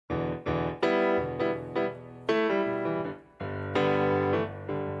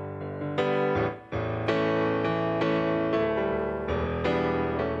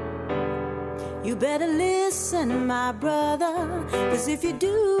You better listen, my brother, 'cause if you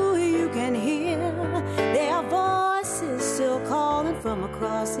do, you can hear there are voices still calling from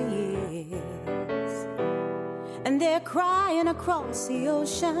across the years. And they're crying across the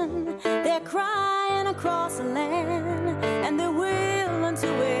ocean, they're crying across the land, and they will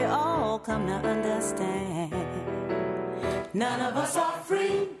until we all come to understand. None of us are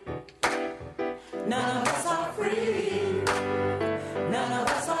free, none of us are free, none of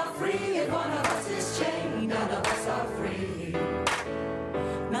us are free, and one of us is chained. None of us are free,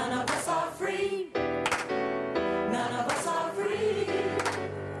 none of us are free, none of us are free,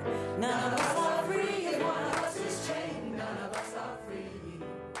 none of us are free, and one of us is chained. None of us are free.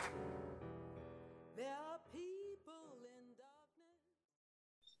 There are people in darkness.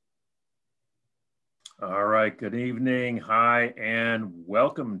 All right, good evening, hi, and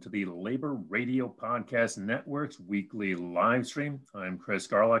welcome to the Labor Radio Podcast Network's weekly live stream. I'm Chris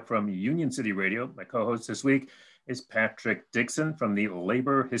Garlock from Union City Radio. My co-host this week is Patrick Dixon from the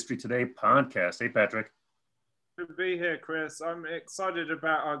Labor History Today podcast. Hey, Patrick. Good to be here, Chris. I'm excited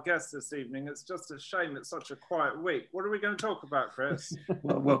about our guest this evening. It's just a shame it's such a quiet week. What are we going to talk about, Chris?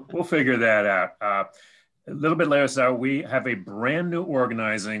 We'll figure that out. A little bit later, so we have a brand new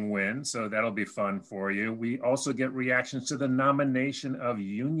organizing win, so that'll be fun for you. We also get reactions to the nomination of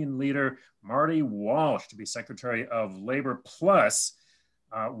union leader Marty Walsh to be Secretary of Labor. Plus,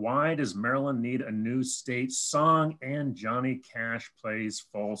 why does Maryland need a new state song? And Johnny Cash plays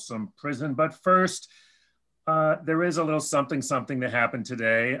Folsom Prison. But first, there is a little something that happened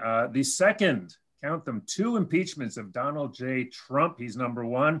today. The second, count them, 2 impeachments of Donald J. Trump. He's number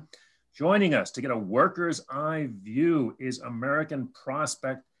 1. Joining us to get a worker's eye view is American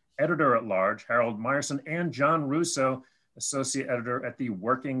Prospect Editor-at-Large Harold Meyerson and John Russo, Associate Editor at the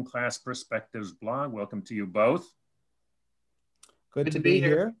Working Class Perspectives blog. Welcome to you both. Good to be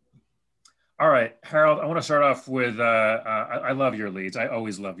here. All right, Harold, I want to start off with, I love your leads. I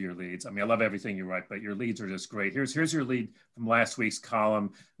always love your leads. I mean, I love everything you write, but your leads are just great. Here's your lead from last week's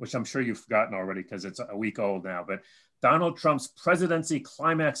column, which I'm sure you've forgotten already because it's a week old now, but Donald Trump's presidency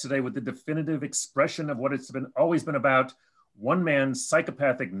climax today with the definitive expression of what it's always been about: one man's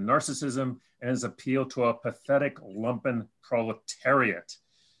psychopathic narcissism and his appeal to a pathetic lumpen proletariat.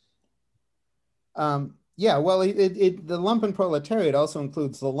 Yeah, well, the lumpen proletariat also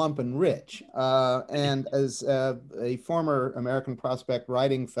includes the lumpen rich. And as a former American Prospect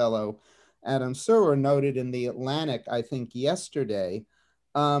writing fellow, Adam Serwer, noted in The Atlantic, I think yesterday,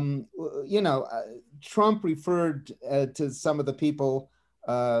 Trump referred to some of the people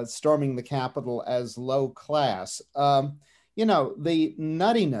storming the Capitol as low class. The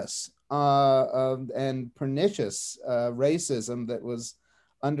nuttiness and pernicious racism that was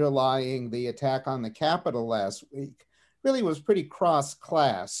underlying the attack on the Capitol last week really was pretty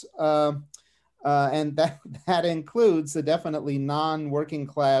cross-class. And that includes the definitely non-working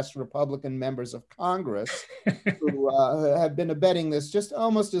class Republican members of Congress who have been abetting this just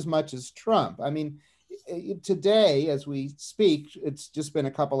almost as much as Trump. I mean, today, as we speak, it's just been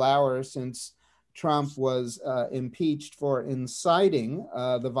a couple hours since Trump was impeached for inciting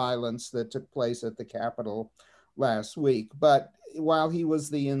the violence that took place at the Capitol last week. But while he was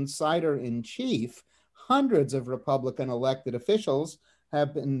the insider in chief, hundreds of Republican elected officials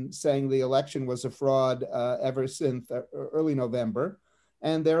have been saying the election was a fraud ever since early November,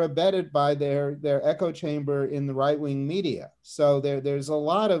 and they're abetted by their echo chamber in the right-wing media. So there's a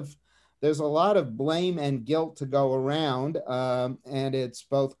lot of blame and guilt to go around, and it's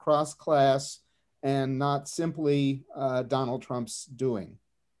both cross-class and not simply Donald Trump's doing.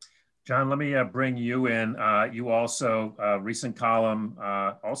 John, let me bring you in. You also, recent column,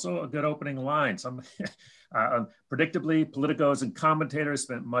 also a good opening line. Predictably, politicos and commentators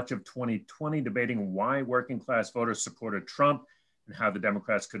spent much of 2020 debating why working class voters supported Trump and how the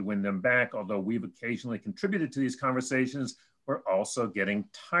Democrats could win them back. Although we've occasionally contributed to these conversations, we're also getting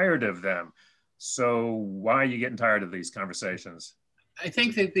tired of them. So why are you getting tired of these conversations? I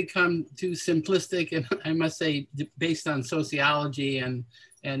think they've become too simplistic, and I must say, based on sociology and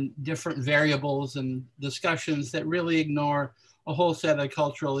different variables and discussions that really ignore a whole set of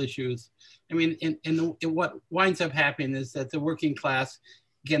cultural issues. I mean, and what winds up happening is that the working class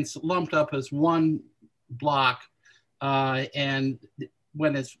gets lumped up as one block, and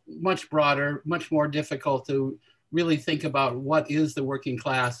when it's much broader, much more difficult to really think about what is the working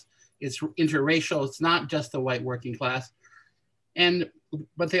class. It's interracial. It's not just the white working class.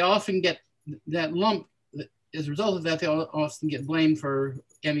 But they often get that lump. As a result of that, they often get blamed for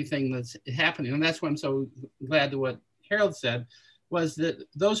anything that's happening. And that's why I'm so glad that what Harold said was that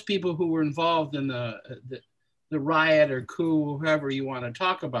those people who were involved in the riot or coup, or however you want to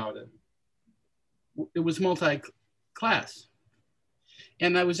talk about it, it was multi-class.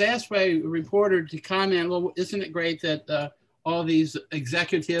 And I was asked by a reporter to comment, well, isn't it great that all these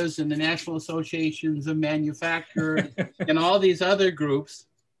executives and the national associations of manufacturers and all these other groups,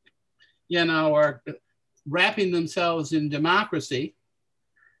 you know, are wrapping themselves in democracy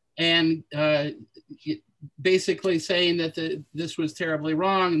and basically saying that this was terribly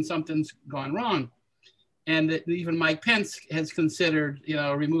wrong and something's gone wrong. And that even Mike Pence has considered, you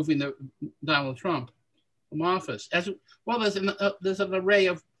know, removing Donald Trump from office. As well as there's an array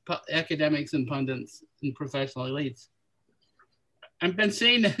of academics and pundits and professional elites. I've been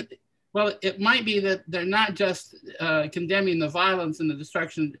saying that, well, it might be that they're not just condemning the violence and the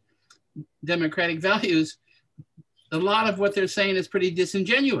destruction of democratic values. A lot of what they're saying is pretty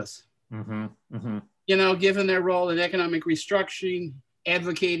disingenuous. Mm-hmm, mm-hmm. You know, given their role in economic restructuring,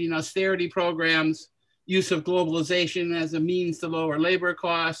 advocating austerity programs, use of globalization as a means to lower labor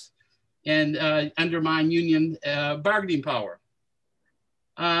costs, and undermine union bargaining power.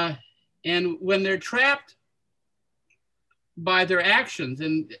 And when they're trapped by their actions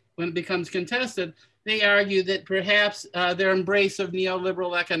and when it becomes contested, they argue that perhaps their embrace of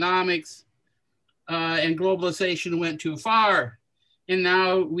neoliberal economics and globalization went too far. And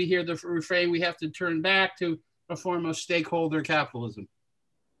now we hear the refrain, we have to turn back to a form of stakeholder capitalism.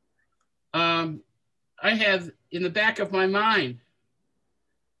 I have in the back of my mind,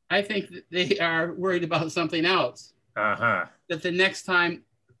 I think that they are worried about something else. That the next time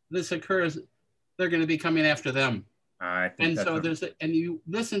this occurs, they're going to be coming after them. I think and so and you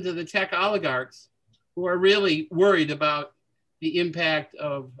listen to the tech oligarchs who are really worried about the impact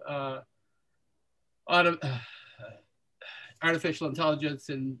of artificial intelligence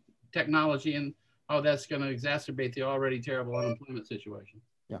and technology and how that's going to exacerbate the already terrible unemployment situation.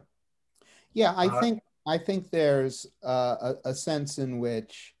 Yeah, yeah. I think there's a sense in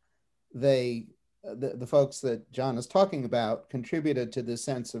which the folks that John is talking about contributed to this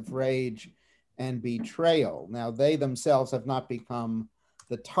sense of rage and betrayal. Now, they themselves have not become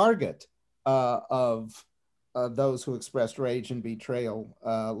the target of those who expressed rage and betrayal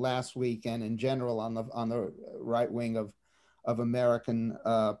last week and in general on the right wing of American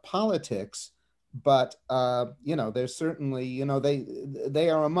politics. But you know, there's certainly, you know, they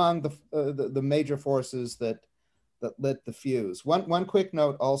are among the major forces that lit the fuse. One quick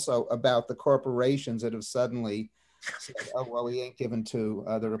note also about the corporations that have suddenly said, oh, well, we ain't given to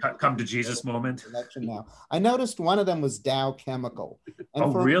the come to Jesus moment. Election now. I noticed one of them was Dow Chemical.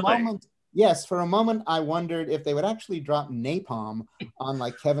 And for really? A moment, yes, for a moment, I wondered if they would actually drop napalm on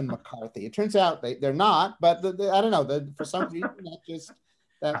like Kevin McCarthy. It turns out they're not, but I don't know. For some reason, that just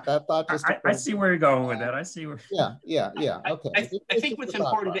that thought just. I see where you're going with that. I see where. Yeah. Okay. I think what's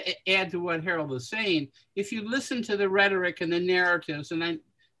important to add to what Harold is saying, if you listen to the rhetoric and the narratives, and I'm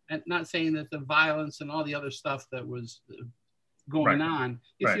not saying that the violence and all the other stuff that was going on,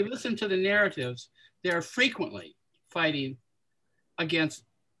 if you listen to the narratives, they're frequently fighting against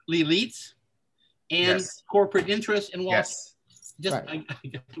elites and corporate interests and Wall Street. Just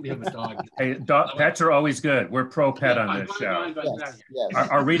we have a dog. Hey, pets are always good. We're pro pet on this show. Yes.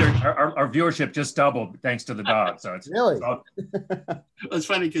 Our viewership just doubled thanks to the dog. So it's really. It's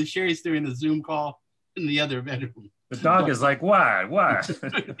funny because Sherry's doing a Zoom call in the other bedroom. The dog is like, why? So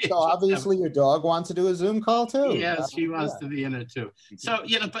obviously your dog wants to do a Zoom call too. Yes, she wants to be in it too. So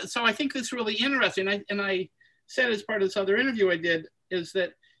so I think it's really interesting. And I said as part of this other interview I did is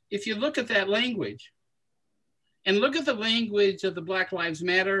that if you look at that language. And look at the language of the Black Lives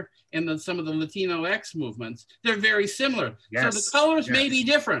Matter and some of the Latino X movements. They're very similar. Yes. So the colors may be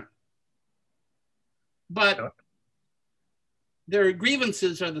different, but their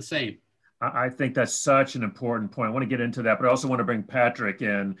grievances are the same. I think that's such an important point. I want to get into that, but I also want to bring Patrick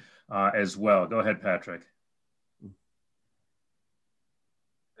in as well. Go ahead, Patrick.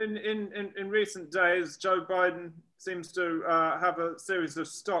 In recent days, Joe Biden seems to have a series of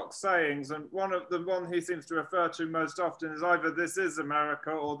stock sayings, and the one he seems to refer to most often is either "this is America"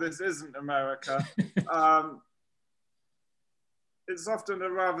 or "this isn't America." It's often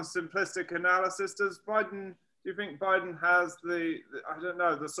a rather simplistic analysis. Do you think Biden has the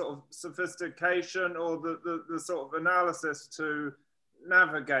sort of sophistication or the sort of analysis to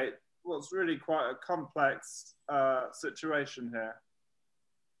navigate what's really quite a complex situation here?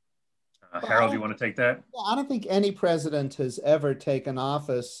 Harold, you want to take that? I don't think any president has ever taken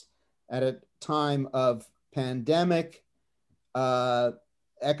office at a time of pandemic,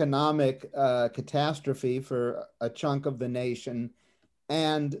 economic catastrophe for a chunk of the nation,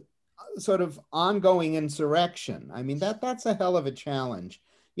 and sort of ongoing insurrection. I mean, that's a hell of a challenge.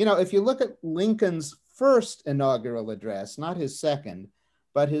 You know, if you look at Lincoln's first inaugural address, not his second,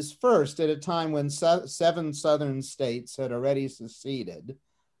 but his first at a time when 7 southern states had already seceded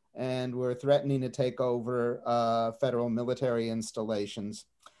and were threatening to take over federal military installations.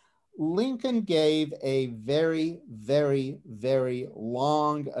 Lincoln gave a very, very, very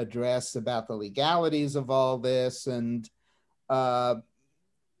long address about the legalities of all this, and then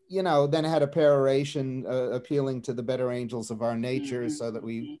had a peroration appealing to the better angels of our nature so that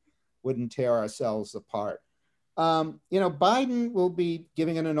we wouldn't tear ourselves apart. Biden will be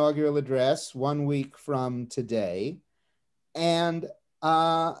giving an inaugural address 1 week from today, and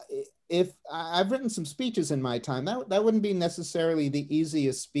if I've written some speeches in my time, that wouldn't be necessarily the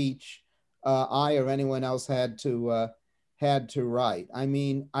easiest speech I or anyone else had to write. I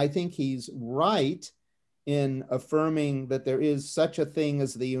mean, I think he's right in affirming that there is such a thing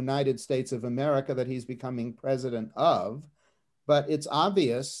as the United States of America that he's becoming president of, but it's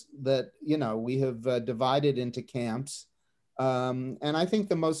obvious that we have divided into camps, and I think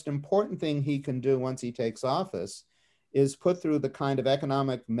the most important thing he can do once he takes office is put through the kind of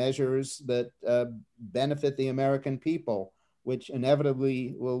economic measures that benefit the American people, which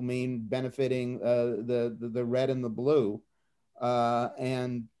inevitably will mean benefiting the red and the blue,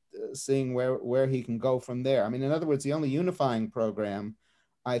 and seeing where he can go from there. I mean, in other words, the only unifying program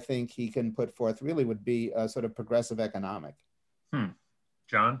I think he can put forth really would be a sort of progressive economic.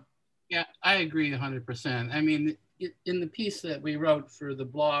 John? Yeah, I agree 100%. I mean, in the piece that we wrote for the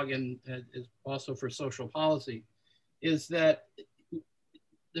blog and also for Social Policy, is that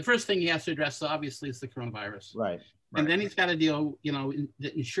the first thing he has to address, obviously, is the coronavirus. Right. And then he's got to deal,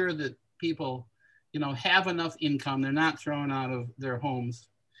 ensure that people, have enough income. They're not thrown out of their homes,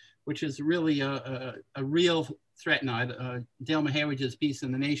 which is really a real threat now. Dale Mihawage's piece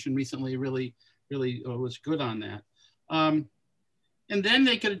in The Nation recently really was good on that. And then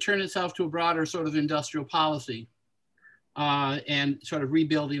they could turn itself to a broader sort of industrial policy and sort of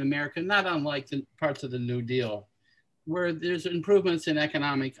rebuilding America, not unlike the parts of the New Deal, where there's improvements in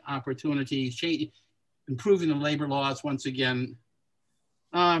economic opportunities, improving the labor laws once again,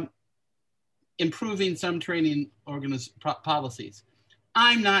 improving some training policies.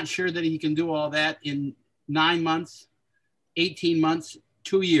 I'm not sure that he can do all that in 9 months, 18 months,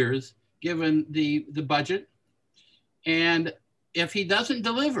 2 years, given the budget. And if he doesn't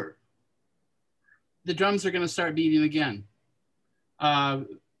deliver, the drums are going to start beating again. And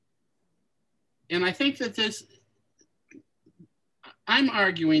I think that I'm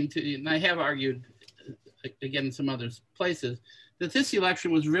arguing and I have argued again in some other places, that this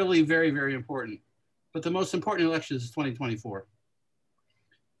election was really very, very important. But the most important election is 2024.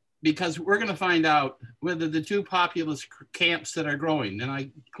 Because we're going to find out whether the two populist camps that are growing, and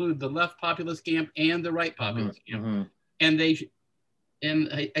I include the left populist camp and the right populist camp, and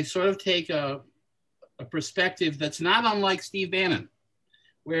I sort of take a perspective that's not unlike Steve Bannon,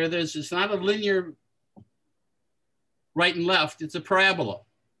 where it's not a linear right and left, it's a parabola.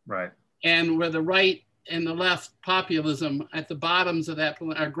 Right. And where the right and the left populism at the bottoms of that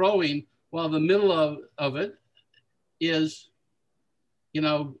are growing, while the middle of it is,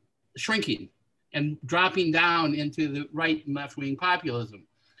 shrinking and dropping down into the right and left wing populism.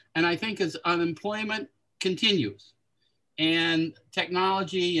 And I think as unemployment continues and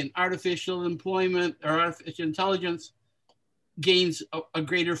technology and artificial employment or artificial intelligence gains a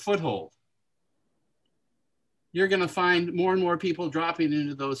greater foothold, you're going to find more and more people dropping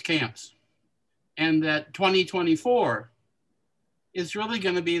into those camps. And that 2024 is really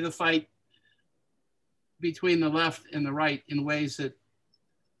going to be the fight between the left and the right in ways that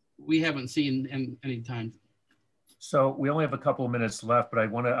we haven't seen in any time. So we only have a couple of minutes left, but I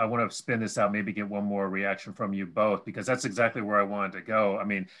want to spin this out, maybe get one more reaction from you both, because that's exactly where I wanted to go. I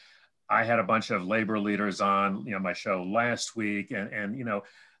mean, I had a bunch of labor leaders on, my show last week, and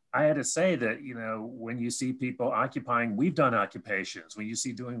I had to say that, when you see people occupying, we've done occupations. When you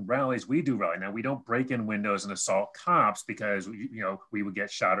see doing rallies, we do rally. Now, we don't break in windows and assault cops because, we would get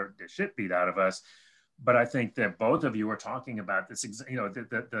shot or the shit beat out of us. But I think that both of you are talking about this,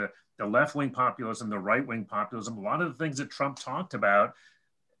 the left-wing populism, the right-wing populism, a lot of the things that Trump talked about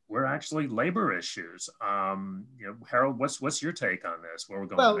were actually labor issues. Harold, what's your take on this? Where we're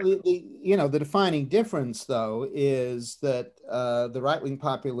going? Well, the defining difference, though, is that the right-wing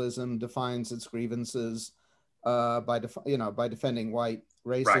populism defines its grievances by defending white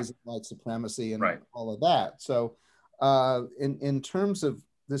racism, right, white supremacy, and right, all of that. So, in terms of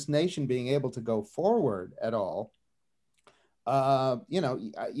this nation being able to go forward at all,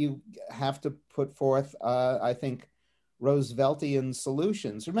 you have to put forth, I think, Rooseveltian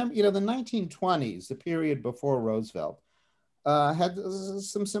solutions. Remember, the 1920s, the period before Roosevelt, had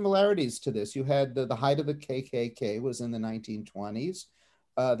some similarities to this. You had the height of the KKK was in the 1920s.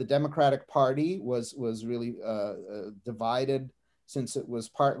 The Democratic Party was really divided, since it was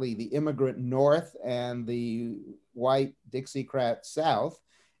partly the immigrant North and the white Dixiecrat South.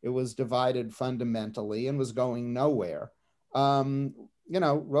 It was divided fundamentally and was going nowhere. You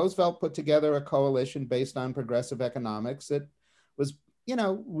know, Roosevelt put together a coalition based on progressive economics that was, you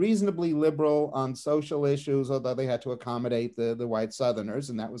know, reasonably liberal on social issues, although they had to accommodate the white Southerners,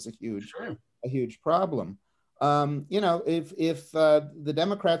 and that was a huge problem. You know, if the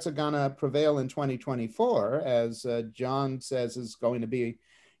Democrats are going to prevail in 2024, as John says is going to be,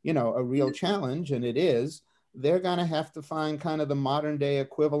 you know, a real challenge, and it is, they're going to have to find kind of the modern day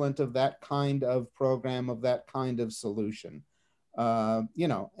equivalent of that kind of program, of that kind of solution. You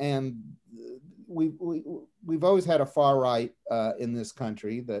know, and we've always had a far right in this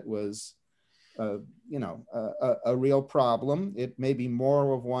country that was, you know, a real problem. It may be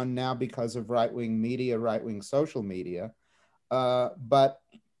more of one now because of right-wing media, right-wing social media. But,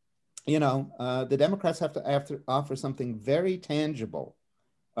 you know, the Democrats have to offer something very tangible,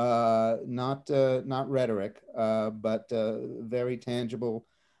 not rhetoric, but very tangible,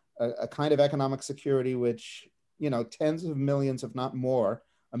 a kind of economic security which, you know, tens of millions, if not more,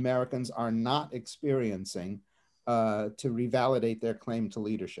 Americans are not experiencing to revalidate their claim to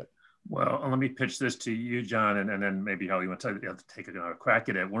leadership. Well, let me pitch this to you, John, and then maybe how you want to take a crack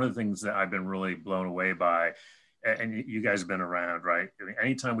at it. One of the things that I've been really blown away by, and you guys have been around, right? I mean,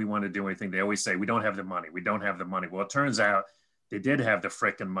 anytime we want to do anything, they always say, we don't have the money. We don't have the money. Well, it turns out they did have the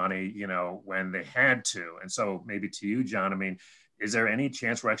frickin' money, you know, when they had to. And so maybe to you, John, I mean, is there any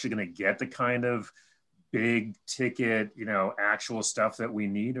chance we're actually going to get the kind of big ticket, you know, actual stuff that we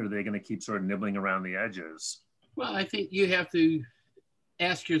need, or are they going to keep sort of nibbling around the edges? Well, I think you have to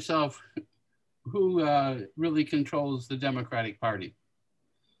ask yourself who really controls the Democratic Party.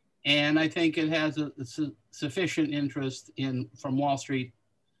 And I think it has a sufficient interest from Wall Street.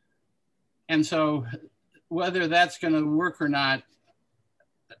 And so whether that's going to work or not,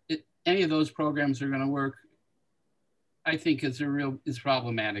 any of those programs are going to work, I think is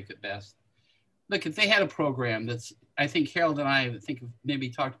problematic at best. Look, if they had a program that's, I think Harold and I think maybe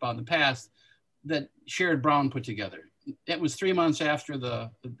talked about in the past, that Sherrod Brown put together. It was 3 months after the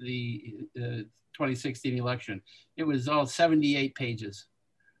 2016 election. It was all 78 pages,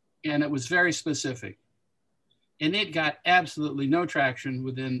 and it was very specific. And it got absolutely no traction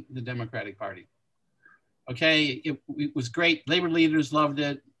within the Democratic Party. Okay, it was great. Labor leaders loved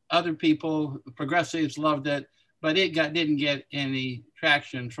it. Other people, progressives loved it, but it didn't get any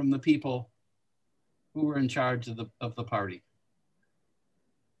traction from the people who were in charge of the party.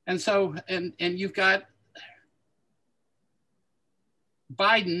 And so, and you've got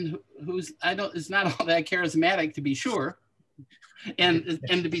Biden, who's is not all that charismatic, to be sure, and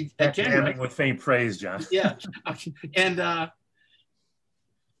to be generous with faint praise, John. Yeah,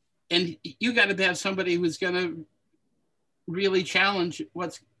 and you got to have somebody who's going to really challenge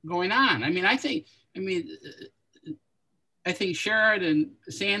what's going on. I mean, I think Sherrod and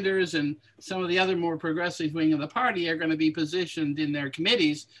Sanders and some of the other more progressive wing of the party are going to be positioned in their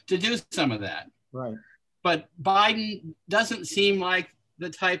committees to do some of that. Right. But Biden doesn't seem like the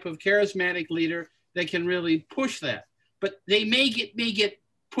type of charismatic leader that can really push that. But they may get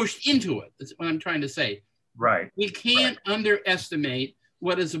pushed into it. That's what I'm trying to say. Right. We can't underestimate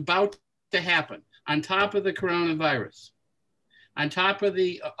what is about to happen on top of the coronavirus, on top of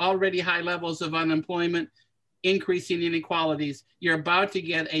the already high levels of unemployment, increasing inequalities. You're about to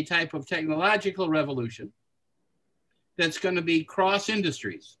get a type of technological revolution that's going to be cross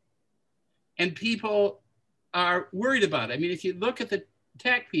industries. And people are worried about it. I mean, if you look at the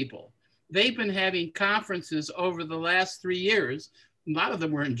tech people, they've been having conferences over the last 3 years. A lot of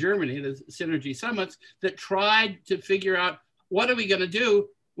them were in Germany, the Synergy Summits, that tried to figure out, what are we going to do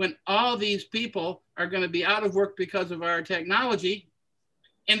when all these people are going to be out of work because of our technology,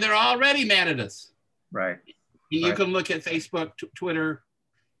 and they're already mad at us. Right. You can look at Facebook, Twitter,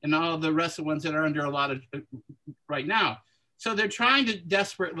 and all the rest of the ones that are under a lot of right now. So they're trying to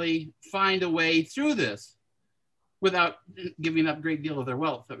desperately find a way through this without giving up a great deal of their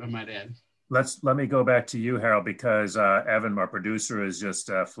wealth, I might add. Let me go back to you, Harold, because Evan, our producer, is just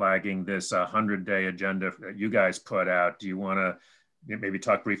flagging this 100-day agenda that you guys put out. Do you want to maybe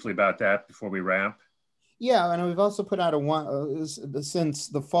talk briefly about that before we wrap? Yeah, and we've also put out since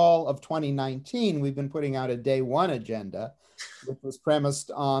the fall of 2019, we've been putting out a day one agenda, which was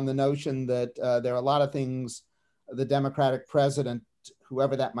premised on the notion that there are a lot of things the Democratic president,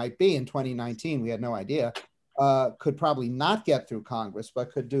 whoever that might be in 2019, we had no idea, could probably not get through Congress,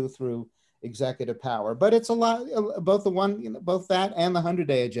 but could do through executive power. But it's a lot, both that and the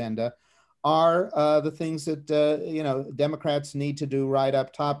 100-day agenda are the things that Democrats need to do right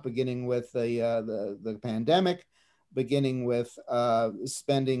up top, beginning with the pandemic, beginning with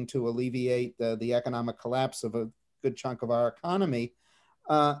spending to alleviate the economic collapse of a good chunk of our economy.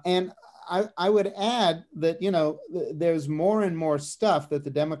 And I would add that, there's more and more stuff that the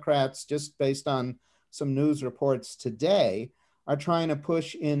Democrats, just based on some news reports today, are trying to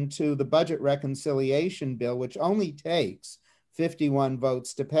push into the budget reconciliation bill, which only takes 51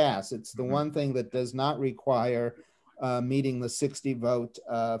 votes to pass. It's the one thing that does not require meeting the 60-vote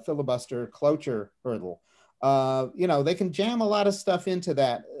filibuster cloture hurdle. They can jam a lot of stuff into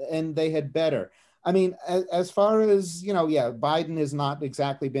that, and they had better. I mean, as far as, Biden has not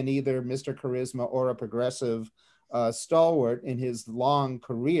exactly been either Mr. Charisma or a progressive stalwart in his long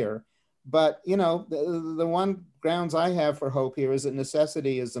career. But, the one grounds I have for hope here is that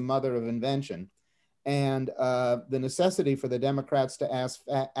necessity is the mother of invention. And the necessity for the Democrats to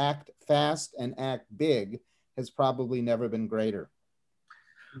act fast and act big has probably never been greater.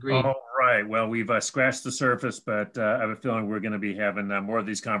 Agreed. All right. Well, we've scratched the surface, but I have a feeling we're going to be having more of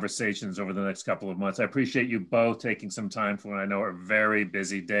these conversations over the next couple of months. I appreciate you both taking some time for what I know are very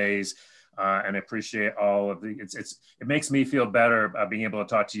busy days. And I appreciate all of the, it makes me feel better being able to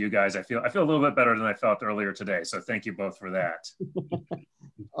talk to you guys. I feel a little bit better than I felt earlier today. So thank you both for that.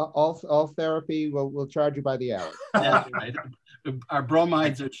 all therapy will charge you by the hour. That's right. Our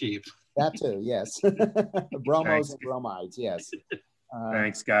bromides are cheap. That too, yes. Bromos Thanks. and bromides, yes.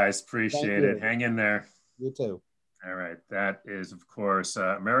 Thanks, guys. Appreciate it. Hang in there. You too. All right. That is, of course,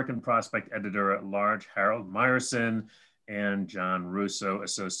 American Prospect Editor-at-Large Harold Meyerson and John Russo,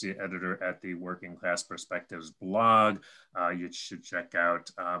 Associate Editor at the Working Class Perspectives blog. You should check out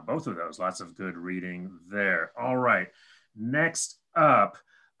both of those. Lots of good reading there. All right. Next up,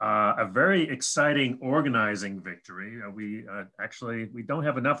 a very exciting organizing victory. We don't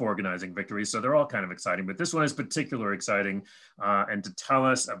have enough organizing victories, so they're all kind of exciting, but this one is particularly exciting. And to tell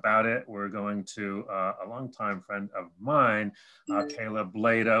us about it, we're going to a longtime friend of mine, Kayla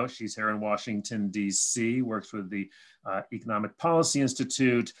Blado. She's here in Washington, D.C., works with the Economic Policy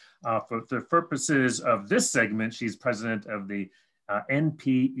Institute. For the purposes of this segment, she's president of the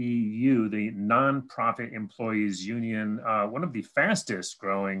NPEU, the Nonprofit Employees Union, one of the fastest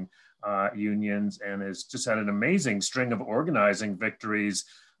growing unions, and has just had an amazing string of organizing victories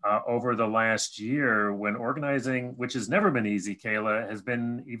over the last year, when organizing, which has never been easy, Kayla, has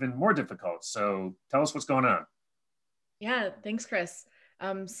been even more difficult. So tell us what's going on. Yeah, thanks, Chris.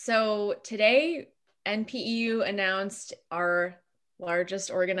 So today, NPEU announced our largest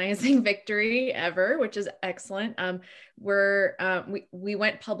organizing victory ever, which is excellent. We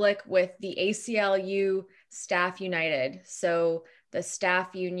went public with the ACLU Staff United. So the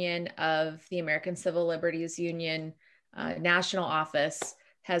staff union of the American Civil Liberties Union national office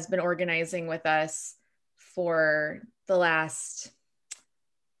has been organizing with us for the last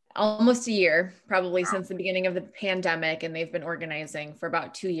almost a year, probably since the beginning of the pandemic. And they've been organizing for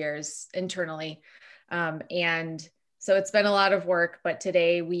about 2 years internally. And so it's been a lot of work, but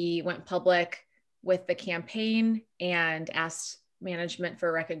today we went public with the campaign and asked management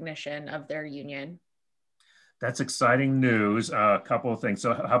for recognition of their union. That's exciting news. A couple of things.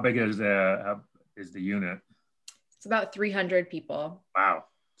 So how big is the unit? It's about 300 people. Wow.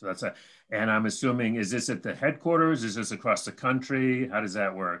 So that's it. And I'm assuming, is this at the headquarters? Is this across the country? How does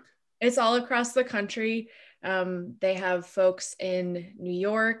that work? It's all across the country. They have folks in New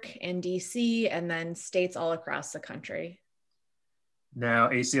York and DC, and then states all across the country. Now,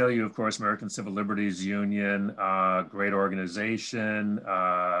 ACLU, of course, American Civil Liberties Union, great organization,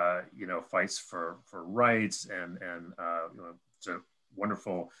 fights for rights and so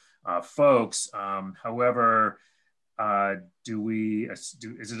wonderful folks. However,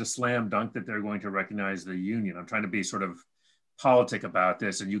 is it a slam dunk that they're going to recognize the union? I'm trying to be sort of politic about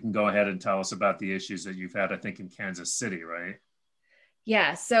this, and you can go ahead and tell us about the issues that you've had, I think, in Kansas City, right?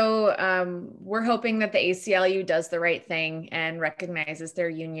 Yeah, so we're hoping that the ACLU does the right thing and recognizes their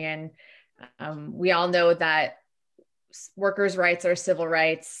union. We all know that workers' rights are civil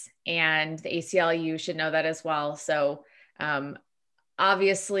rights, and the ACLU should know that as well. So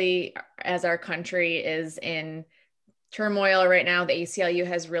obviously, as our country is in turmoil right now, the ACLU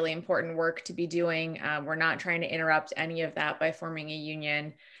has really important work to be doing. We're not trying to interrupt any of that by forming a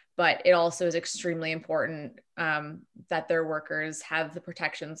union, but it also is extremely important that their workers have the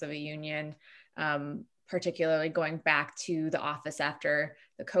protections of a union, particularly going back to the office after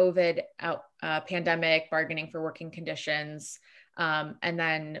the COVID pandemic, bargaining for working conditions. And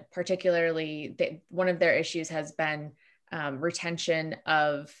then particularly, one of their issues has been retention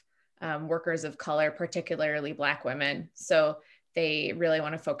of workers of color, particularly Black women. So they really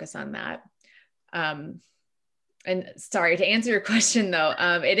want to focus on that. And sorry, to answer your question though,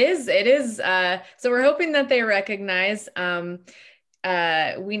 it is, so we're hoping that they recognize,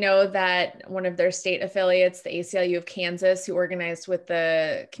 we know that one of their state affiliates, the ACLU of Kansas, who organized with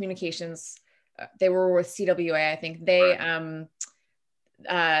the communications, they were with CWA, I think they,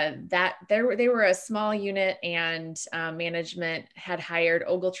 they were a small unit, and management had hired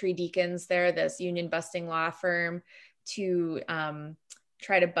Ogletree Deacons there, this union busting law firm, to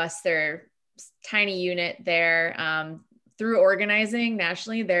try to bust their tiny unit there. Through organizing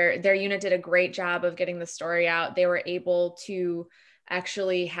nationally, their unit did a great job of getting the story out. They were able to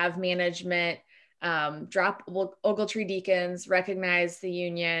actually have management drop Ogletree Deacons, recognize the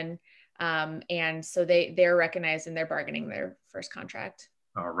union, and so they're recognized and they're bargaining their first contract.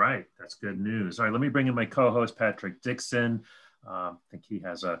 All right, that's good news. All right, let me bring in my co-host, Patrick Dixon. I think he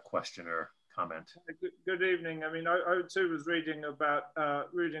has a question or comment. Good evening. I mean, I too was reading about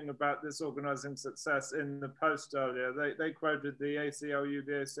this organizing success in the Post earlier. They quoted the ACLU.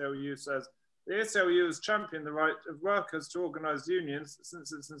 The ACLU says, the ACLU has championed the right of workers to organize unions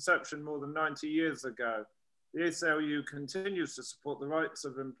since its inception more than 90 years ago. The ACLU continues to support the rights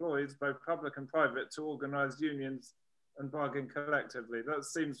of employees, both public and private, to organize unions and bargain collectively. That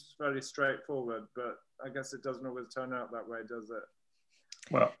seems fairly straightforward, but I guess it doesn't always turn out that way, does it?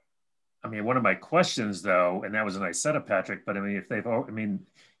 Well, I mean, one of my questions though, and that was a nice setup, Patrick, but I mean, if they've, I mean,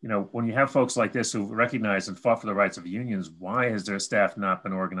 you know, when you have folks like this who recognize and fought for the rights of unions, why has their staff not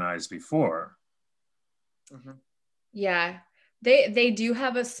been organized before? Mm-hmm. Yeah, they do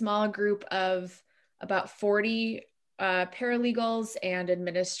have a small group of about 40 paralegals and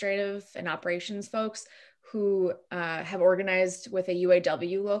administrative and operations folks who have organized with a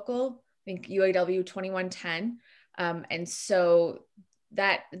UAW local, I think UAW 2110. And so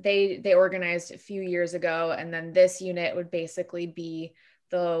that they organized a few years ago, and then this unit would basically be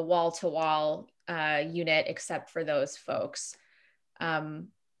the wall-to-wall unit, except for those folks.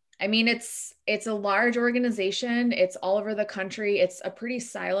 I mean, it's a large organization. It's all over the country. It's a pretty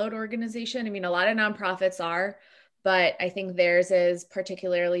siloed organization. I mean, a lot of nonprofits are, but I think theirs is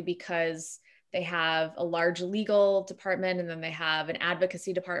particularly because they have a large legal department, and then they have an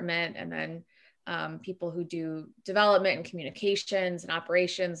advocacy department, and then people who do development and communications and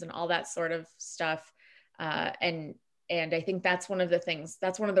operations and all that sort of stuff. And I think that's one of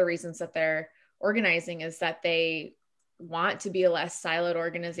the reasons that they're organizing, is that they want to be a less siloed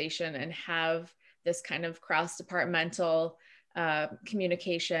organization and have this kind of cross-departmental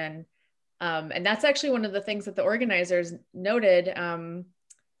communication. And that's actually one of the things that the organizers noted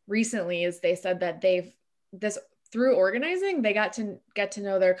recently, is they said that through organizing, they got to get to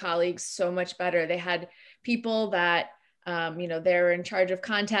know their colleagues so much better. They had people that, they're in charge of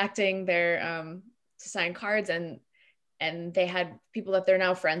contacting their, to sign cards, and they had people that they're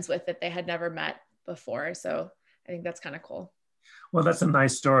now friends with that they had never met before. So I think that's kind of cool. Well, that's a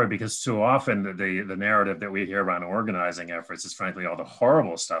nice story, because too often the narrative that we hear around organizing efforts is frankly all the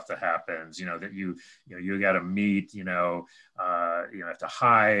horrible stuff that happens. That you got to meet. You have to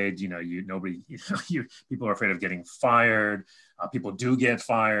hide. People are afraid of getting fired. People do get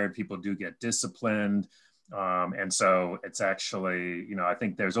fired. People do get disciplined. And so it's actually, I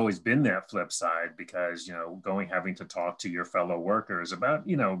think there's always been that flip side, because having to talk to your fellow workers about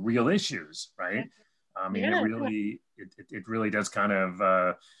real issues, right? I mean, it really does kind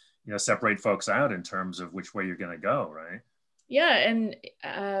of, separate folks out in terms of which way you're going to go, right? Yeah, and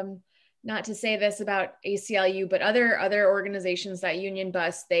not to say this about ACLU, but other organizations that union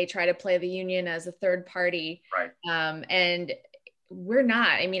bust, they try to play the union as a third party, right? And we're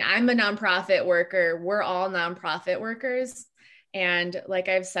not. I mean, I'm a nonprofit worker. We're all nonprofit workers. And like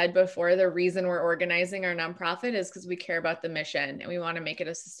I've said before, the reason we're organizing our nonprofit is because we care about the mission and we want to make it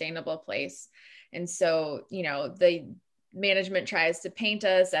a sustainable place. And so, the management tries to paint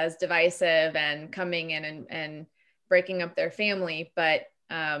us as divisive and coming in and breaking up their family. But,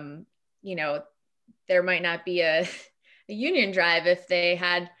 there might not be a union drive if they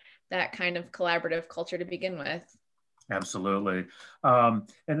had that kind of collaborative culture to begin with. Absolutely. And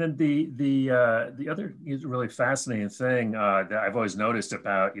then the other really fascinating thing that I've always noticed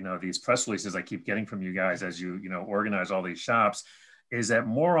about, these press releases I keep getting from you guys as you organize all these shops, is that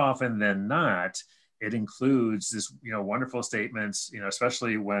more often than not, it includes this, wonderful statements,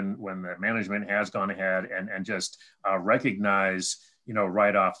 especially when the management has gone ahead and just recognize,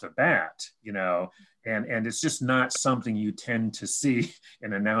 right off the bat, and it's just not something you tend to see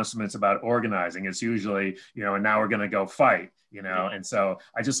in announcements about organizing. It's usually, and now we're going to go fight, and so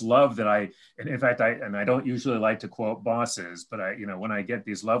I just love that and in fact, I don't usually like to quote bosses, but when I get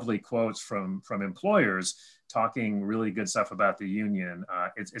these lovely quotes from employers talking really good stuff about the union,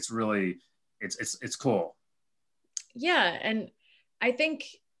 it's really, it's cool. Yeah. And I think,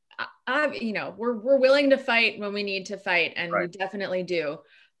 we're willing to fight when we need to fight, and right. We definitely do.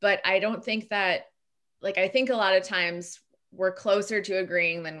 But I don't think that, I think a lot of times we're closer to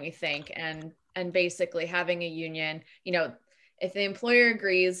agreeing than we think. And basically having a union, if the employer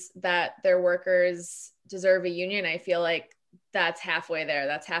agrees that their workers deserve a union, I feel like that's halfway there.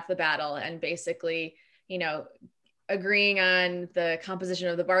 That's half the battle. And basically, agreeing on the composition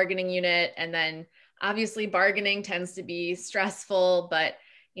of the bargaining unit. And then obviously bargaining tends to be stressful, but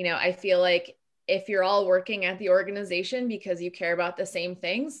I feel like if you're all working at the organization because you care about the same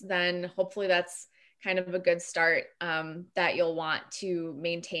things, then hopefully that's kind of a good start, that you'll want to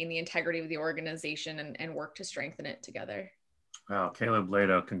maintain the integrity of the organization and work to strengthen it together. Wow, Caleb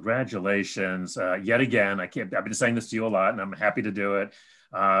Lado, congratulations yet again. I've been saying this to you a lot, and I'm happy to do it.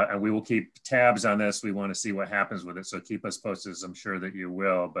 And we will keep tabs on this. We want to see what happens with it. So keep us posted, as I'm sure that you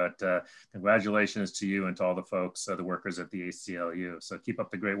will. But congratulations to you and to all the folks, the workers at the ACLU. So keep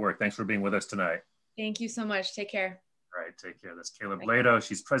up the great work. Thanks for being with us tonight. Thank you so much. Take care. All right, take care. That's Caleb Lado.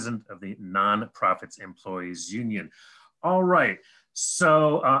 She's president of the Nonprofits Employees Union. All right.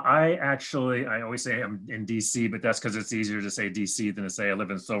 So I always say I'm in DC, but that's because it's easier to say DC than to say I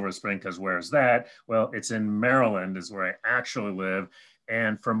live in Silver Spring, because where's that? Well, it's in Maryland is where I actually live.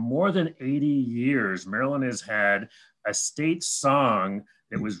 And for more than 80 years, Maryland has had a state song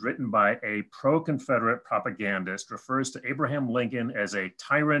that was written by a pro-Confederate propagandist, refers to Abraham Lincoln as a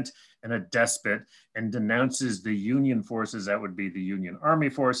tyrant and a despot, and denounces the Union forces. That would be the Union Army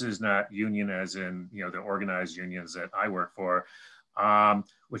forces, not union as in, the organized unions that I work for,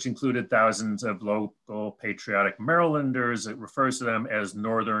 which included thousands of local patriotic Marylanders. It refers to them as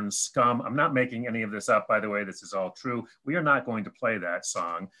Northern scum. I'm not making any of this up, by the way. This is all true. We are not going to play that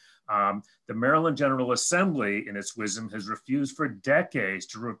song. The Maryland General Assembly, in its wisdom, has refused for decades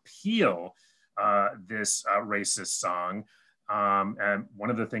to repeal this racist song. And one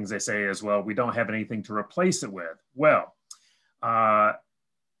of the things they say is, well, we don't have anything to replace it with. Well,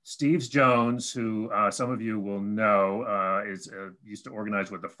 Steve Jones, who some of you will know, used to organize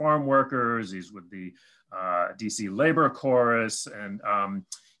with the farm workers. He's with the DC Labor Chorus, and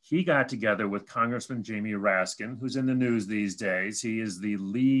he got together with Congressman Jamie Raskin, who's in the news these days. He is the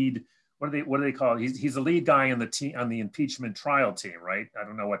lead. What do they call it? He's the lead guy on the impeachment trial team, right? I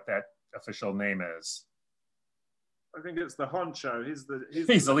don't know what that official name is. I think it's the honcho. He's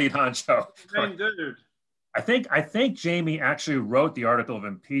the lead honcho. Main dude. I think Jamie actually wrote the article of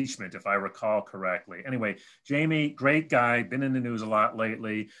impeachment, if I recall correctly. Anyway, Jamie, great guy, been in the news a lot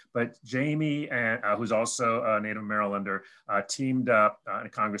lately. But Jamie, who's also a native Marylander, teamed up, a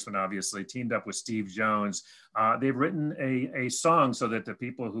congressman obviously, teamed up with Steve Jones. They've written a song so that the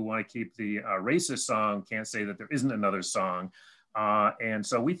people who want to keep the racist song can't say that there isn't another song. And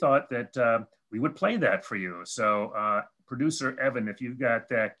so we thought that we would play that for you. So producer Evan, if you've got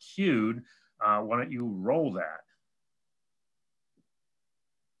that cued, why don't you roll that?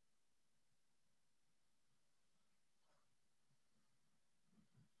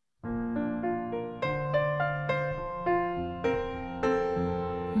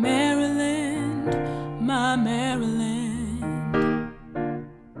 Maryland, my Maryland,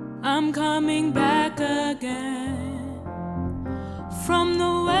 I'm coming back again. From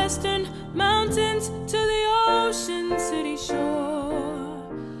the western mountains to the ocean city shore,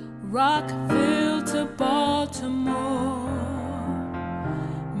 Rockville to Baltimore,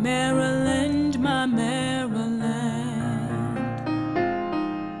 Maryland, my Maryland.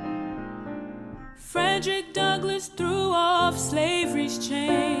 Frederick Douglass threw off slavery's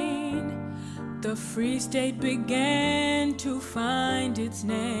chain. The free state began to find its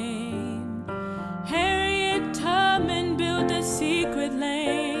name. Harriet Tubman built a secret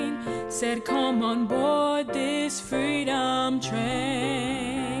lane, said, come on board this freedom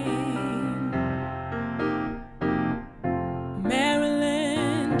train.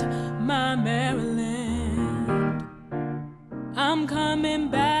 Maryland, my Maryland, I'm coming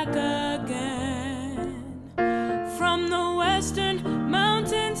back again. From the western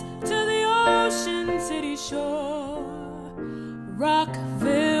mountains to the ocean city shore,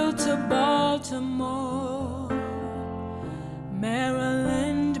 Rockville to Baltimore,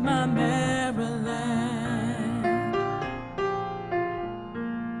 Maryland, my Maryland.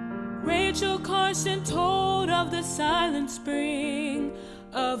 Rachel Carter watched and told of the silent spring,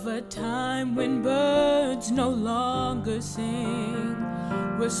 of a time when birds no longer sing.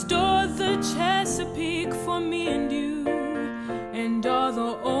 Restore the Chesapeake for me and you, and all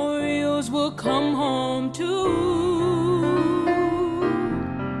the Orioles will come home too.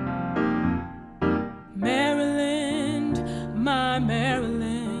 Maryland, my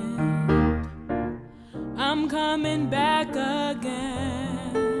Maryland, I'm coming back again.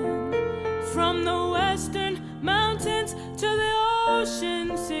 From the western mountains to the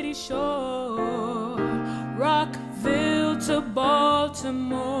ocean city shore, Rockville to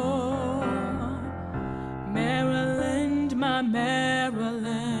Baltimore. Maryland, my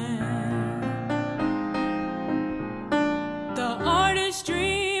Maryland. The artist's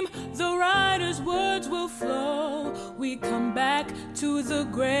dream, the writer's words will flow. We come back to the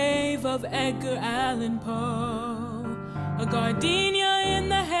grave of Edgar Allan Poe. A gardenia in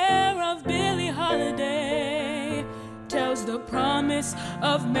the hair of Billie Holiday tells the promise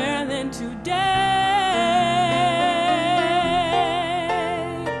of Maryland today.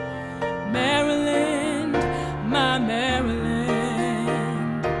 Maryland, my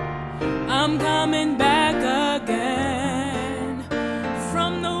Maryland, I'm coming back again.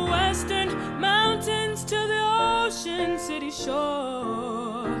 From the western mountains to the ocean city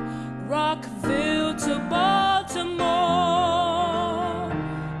shore, Rockville to Baltimore.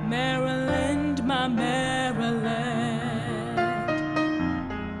 Maryland, my Maryland.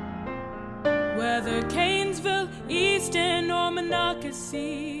 Whether Canesville, Easton, or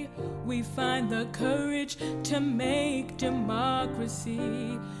Monocacy, we find the courage to make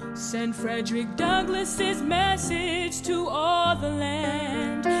democracy. Send Frederick Douglass's message to all the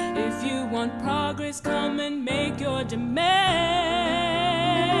land. If you want progress, come and make your demand.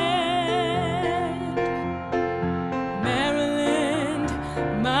 Maryland,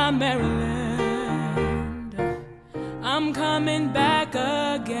 my Maryland, I'm coming back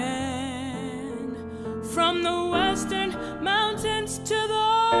again. From the western mountains to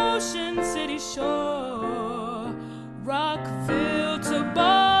the ocean city shore, Rockville to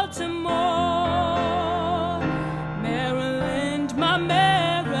Baltimore. Maryland, my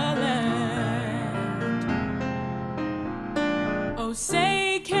Maryland. Oh,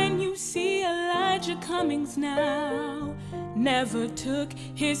 say, can you see Elijah Cummings now? Never took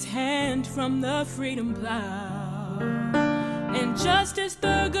his hand from the freedom plow. And Justice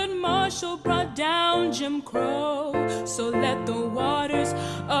Thurgood Marshall brought down Jim Crow. So let the waters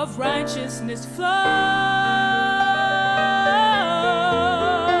of righteousness flow.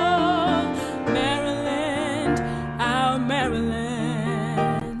 Maryland, our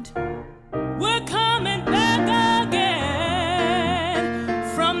Maryland, we're coming back again.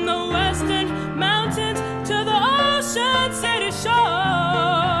 From the western mountains to the ocean city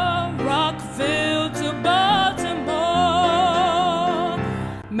shore, Rockville to Baltimore.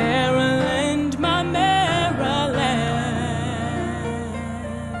 Maryland, my Maryland.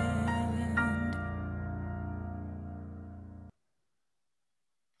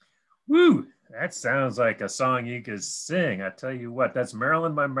 Woo! That sounds like a song you could sing. I tell you what, that's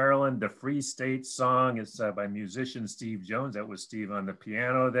Maryland, my Maryland, the Free State song. It's by musician Steve Jones. That was Steve on the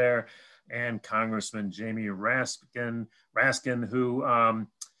piano there, and Congressman Jamie Raskin, who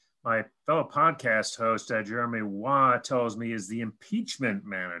my fellow podcast host, Jeremy Waugh, tells me is the impeachment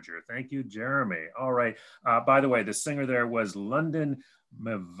manager. Thank you, Jeremy. All right. By the way, the singer there was London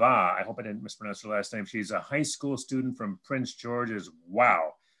Mava. I hope I didn't mispronounce her last name. She's a high school student from Prince George's.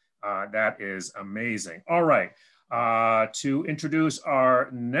 Wow. That is amazing. All right. To introduce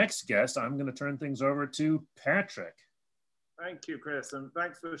our next guest, I'm going to turn things over to Patrick. Thank you, Chris, and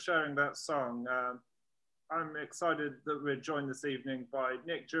thanks for sharing that song. I'm excited that we're joined this evening by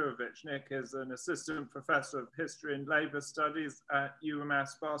Nick Jurovich. Nick is an assistant professor of history and labor studies at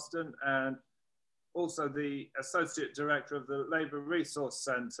UMass Boston and also the associate director of the Labor Resource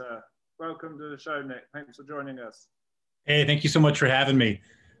Center. Welcome to the show, Nick. Thanks for joining us. Hey, thank you so much for having me.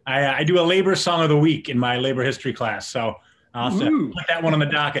 I do a labor song of the week in my labor history class, so I'll have to put that one on the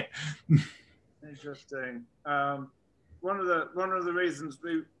docket. Interesting. One of the reasons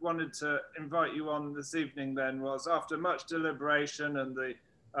we wanted to invite you on this evening then was after much deliberation and the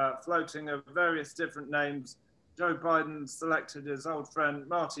floating of various different names, Joe Biden selected his old friend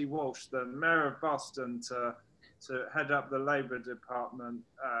Marty Walsh, the mayor of Boston, to head up the Labor Department.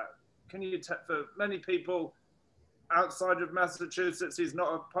 Can you, for many people outside of Massachusetts, he's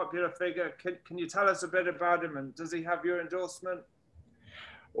not a popular figure. Can you tell us a bit about him, and does he have your endorsement?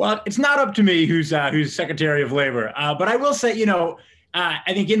 Well, it's not up to me who's Secretary of Labor, but I will say,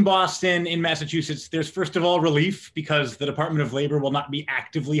 I think in Boston, in Massachusetts, there's first of all relief because the Department of Labor will not be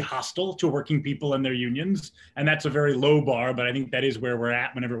actively hostile to working people and their unions. And that's a very low bar, but I think that is where we're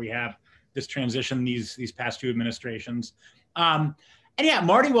at whenever we have this transition, these past two administrations. And yeah,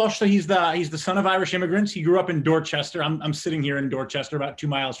 Marty Walsh, so he's the son of Irish immigrants. He grew up in Dorchester. I'm sitting here in Dorchester, about 2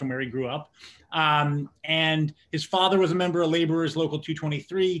 miles from where he grew up. And his father was a member of Laborers Local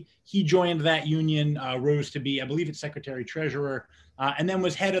 223. He joined that union, rose to be, I believe it's secretary treasurer, and then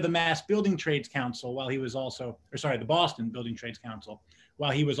was head of the Mass Building Trades Council while he was also, the Boston Building Trades Council,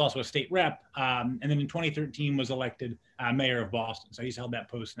 while he was also a state rep. And then in 2013 was elected mayor of Boston. So he's held that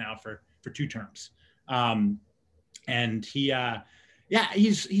post now for 2 terms. And he,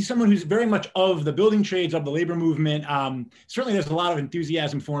 he's someone who's very much of the building trades, of the labor movement. Certainly there's a lot of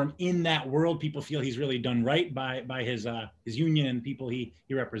enthusiasm for him in that world. People feel he's really done right by his union and people he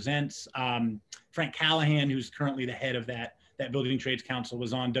represents. Frank Callahan, who's currently the head of that Building Trades Council,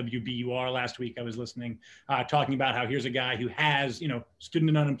 was on WBUR last week. I was listening, talking about how here's a guy who has, stood in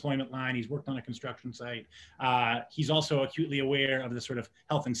an unemployment line. He's worked on a construction site. He's also acutely aware of the sort of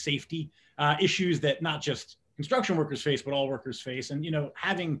health and safety issues that not just construction workers face, but all workers face. And,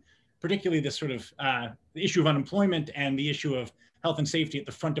 having particularly this sort of the issue of unemployment and the issue of health and safety at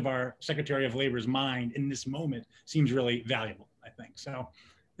the front of our Secretary of Labor's mind in this moment seems really valuable, I think. So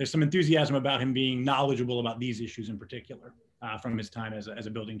there's some enthusiasm about him being knowledgeable about these issues in particular from his time as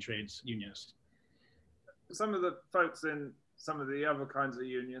a building trades unionist. Some of the folks in some of the other kinds of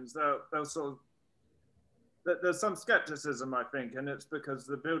unions, they'll sort of, there's some skepticism, I think, and it's because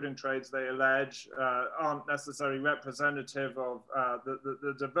the building trades, they allege, aren't necessarily representative of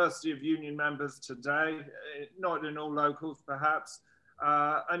the diversity of union members today, not in all locals perhaps.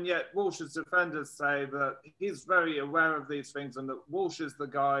 And yet Walsh's defenders say that he's very aware of these things and that Walsh is the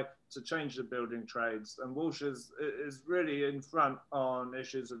guy to change the building trades. And Walsh is really in front on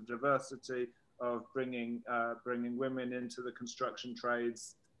issues of diversity, of bringing women into the construction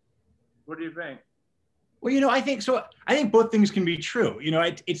trades. What do you think? Well, I think both things can be true.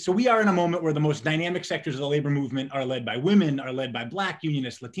 So we are in a moment where the most dynamic sectors of the labor movement are led by women, are led by Black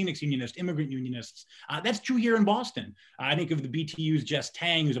unionists, Latinx unionists, immigrant unionists. That's true here in Boston. I think of the BTU's Jess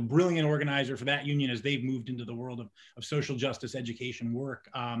Tang, who's a brilliant organizer for that union as they've moved into the world of social justice education work.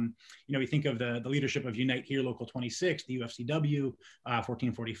 We think of the leadership of Unite Here Local 26, the UFCW,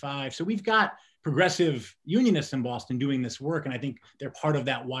 1445. So we've got progressive unionists in Boston doing this work, and I think they're part of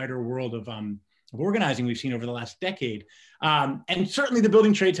that wider world of organizing we've seen over the last decade. And certainly the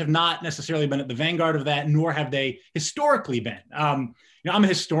building trades have not necessarily been at the vanguard of that, nor have they historically been. I'm a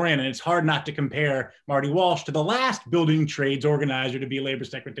historian, and it's hard not to compare Marty Walsh to the last building trades organizer to be a labor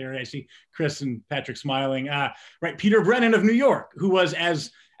secretary. I see Chris and Patrick smiling. Peter Brennan of New York, who was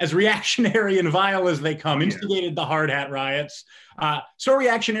as reactionary and vile as they come, instigated the hard hat riots. So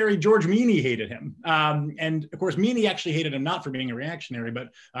reactionary, George Meany hated him. And of course, Meany actually hated him not for being a reactionary,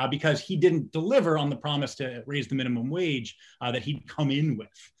 but because he didn't deliver on the promise to raise the minimum wage that he'd come in with.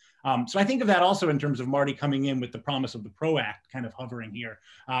 So I think of that also in terms of Marty coming in with the promise of the PRO Act kind of hovering here,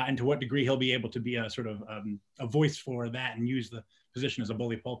 and to what degree he'll be able to be a sort of a voice for that and use the position as a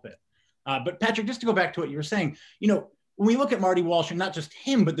bully pulpit. But Patrick, just to go back to what you were saying, when we look at Marty Walsh, and not just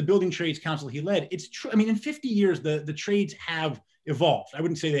him, but the Building Trades Council he led, it's true. I mean, in 50 years, the trades have evolved. I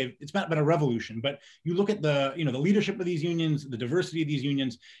wouldn't say it's not been a revolution, but you look at the leadership of these unions, the diversity of these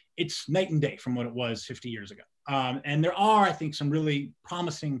unions, it's night and day from what it was 50 years ago. And there are, I think, some really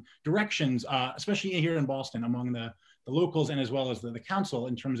promising directions, especially here in Boston, among the locals and as well as the council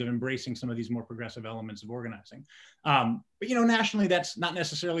in terms of embracing some of these more progressive elements of organizing. But, nationally, that's not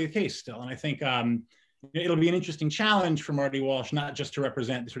necessarily the case still. And I think, it'll be an interesting challenge for Marty Walsh, not just to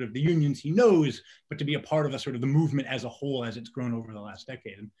represent sort of the unions he knows, but to be a part of the movement as a whole as it's grown over the last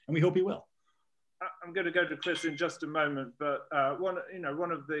decade. And we hope he will. I'm going to go to Chris in just a moment, but one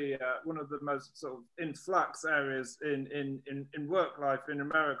of the most sort of in flux areas in work life in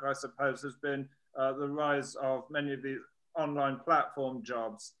America, I suppose, has been the rise of many of the online platform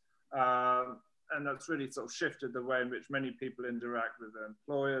jobs. And that's really sort of shifted the way in which many people interact with their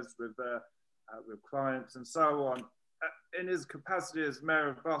employers, with clients and so on. In his capacity as mayor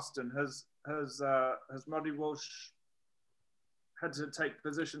of Boston, has Marty Walsh had to take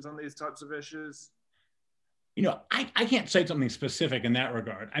positions on these types of issues? I can't cite something specific in that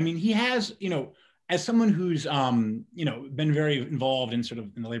regard. I mean, he has, as someone who's, been very involved in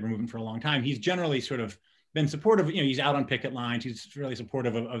in the labor movement for a long time, he's generally sort of been supportive. He's out on picket lines. He's really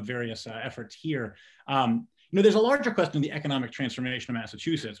supportive of various efforts here. there's a larger question of the economic transformation of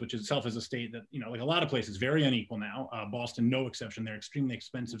Massachusetts, which itself is a state that, like a lot of places, very unequal now. Boston, no exception. They're an extremely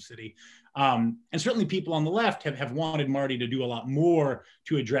expensive city. And certainly people on the left have wanted Marty to do a lot more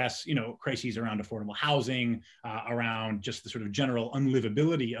to address, crises around affordable housing, around just the sort of general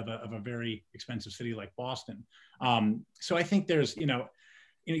unlivability of a very expensive city like Boston. So I think there's,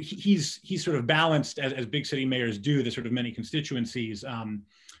 he's sort of balanced, as big city mayors do, the sort of many constituencies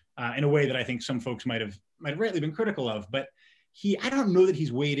in a way that I think some folks might have rightly been critical of, but I don't know that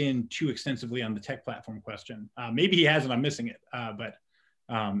he's weighed in too extensively on the tech platform question. Maybe he has and I'm missing it, but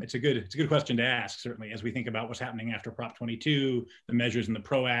it's a good question to ask, certainly, as we think about what's happening after Prop 22, the measures in the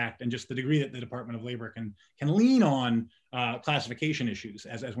PRO Act, and just the degree that the Department of Labor can lean on classification issues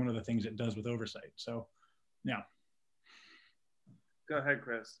as one of the things it does with oversight. So, yeah. Go ahead,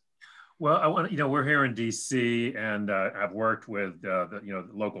 Chris. Well, we're here in DC, and I've worked with the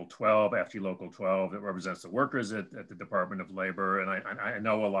Local 12, FG Local 12, that represents the workers at the Department of Labor, and I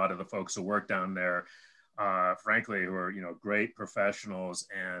know a lot of the folks who work down there, frankly, who are great professionals,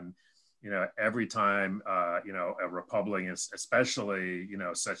 and every time a Republican, especially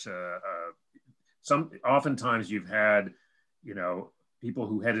oftentimes you've had people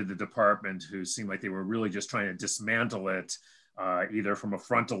who headed the department who seemed like they were really just trying to dismantle it. Either from a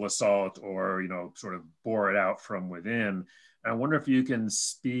frontal assault or, sort of bore it out from within. And I wonder if you can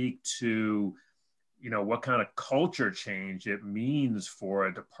speak to, what kind of culture change it means for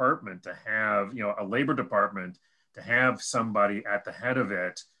a department to have, a labor department to have somebody at the head of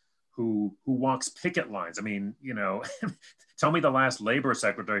it who walks picket lines. I mean, tell me the last labor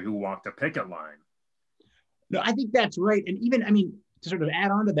secretary who walked a picket line. No, I think that's right. And even, to sort of add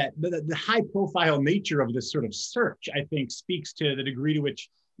on to that, the high profile nature of this sort of search, I think, speaks to the degree to which,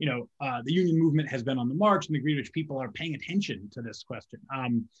 the union movement has been on the march and the degree to which people are paying attention to this question. I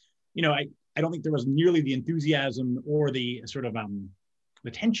don't think there was nearly the enthusiasm or the sort of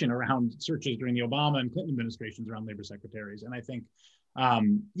the tension around searches during the Obama and Clinton administrations around labor secretaries. And I think,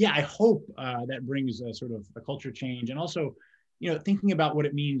 I hope that brings a sort of a culture change, and also, thinking about what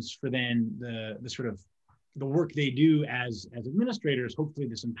it means for then the sort of the work they do as administrators. Hopefully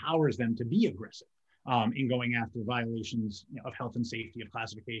this empowers them to be aggressive in going after violations of health and safety, of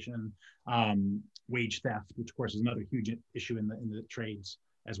classification, wage theft, which of course is another huge issue in the trades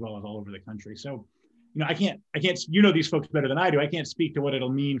as well as all over the country. So, I can't, these folks better than I do. I can't speak to what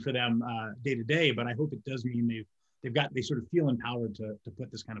it'll mean for them day to day, but I hope it does mean they sort of feel empowered to put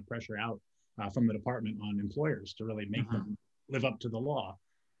this kind of pressure out from the department on employers to really make them live up to the law.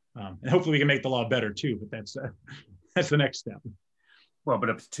 And hopefully we can make the law better too, but that's the next step. Well,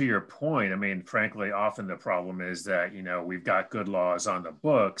 but to your point, frankly, often the problem is that, we've got good laws on the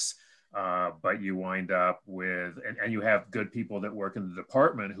books, but you wind up with, and you have good people that work in the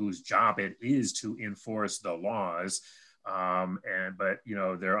department whose job it is to enforce the laws. But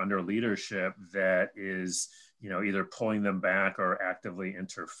they're under leadership that is, either pulling them back or actively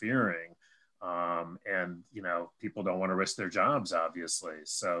interfering. And people don't want to risk their jobs, obviously.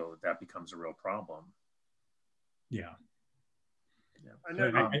 So that becomes a real problem. Yeah. I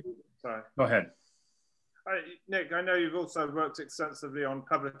know. Sorry. Go ahead. Nick, I know you've also worked extensively on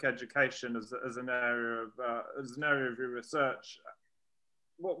public education as an area of your research.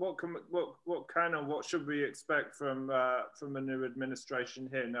 What should we expect from a new administration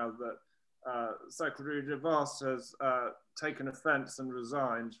here now that Secretary DeVos has taken offense and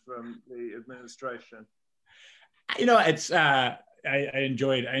resigned from the administration? It's I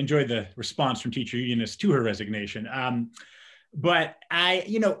enjoyed the response from teacher unionists to her resignation. But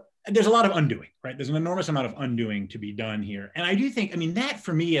there's a lot of undoing, right? There's an enormous amount of undoing to be done here. And I do think, that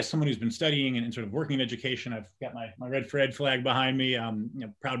for me, as someone who's been studying and sort of working in education, I've got my Red for Ed flag behind me,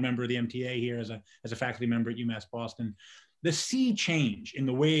 proud member of the MTA here as a faculty member at UMass Boston. The sea change in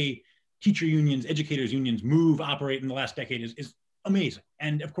the way teacher unions, educators unions move, operate in the last decade is amazing.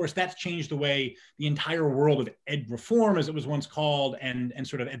 And of course, that's changed the way the entire world of ed reform, as it was once called, and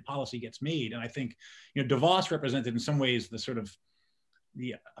sort of ed policy gets made. And I think, DeVos represented in some ways the sort of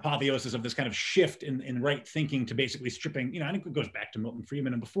the apotheosis of this kind of shift in right thinking to basically stripping, I think it goes back to Milton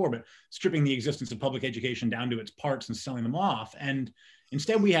Friedman and before, but stripping the existence of public education down to its parts and selling them off. And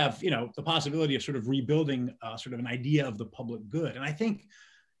instead we have, the possibility of sort of rebuilding sort of an idea of the public good. And I think,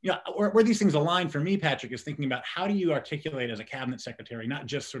 where these things align for me, Patrick, is thinking about how do you articulate as a cabinet secretary, not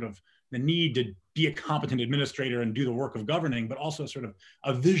just sort of the need to be a competent administrator and do the work of governing, but also sort of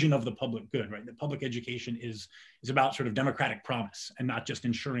a vision of the public good, right? That public education is about sort of democratic promise and not just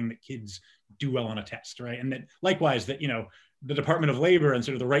ensuring that kids do well on a test, right? And that likewise, that, the Department of Labor and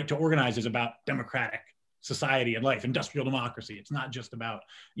sort of the right to organize is about democratic society and life, industrial democracy. It's not just about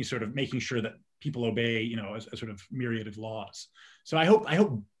you sort of making sure that people obey, you know, a sort of myriad of laws. So I hope,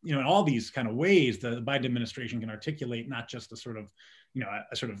 you know, in all these kind of ways, the Biden administration can articulate not just a sort of, you know,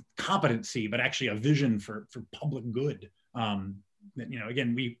 a sort of competency, but actually a vision for public good. You know,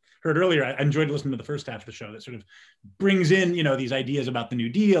 again, we heard earlier, I enjoyed listening to the first half of the show that sort of brings in, you know, these ideas about the New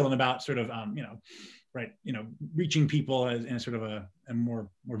Deal and about sort of, you know, right, you know, reaching people in a sort of a more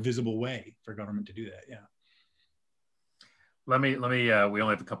visible way for government to do that. Yeah. Let me. We only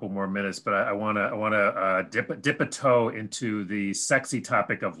have a couple more minutes, but I want to dip a toe into the sexy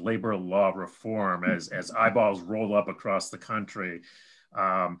topic of labor law reform as eyeballs roll up across the country.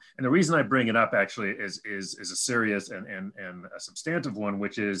 And the reason I bring it up actually is a serious and a substantive one,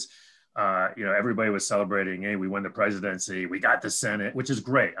 which is, you know, everybody was celebrating, hey, we won the presidency, we got the Senate, which is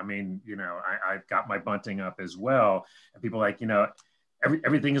great. I mean, you know, I got my bunting up as well, and people are like, you know,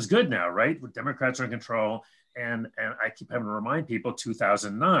 everything is good now, right? Democrats are in control, and I keep having to remind people,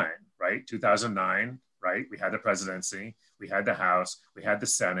 2009, right? 2009, right? We had the presidency, we had the House, we had the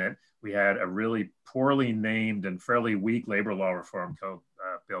Senate. We had a really poorly named and fairly weak labor law reform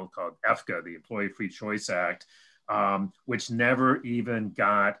bill called EFCA, the Employee Free Choice Act, which never even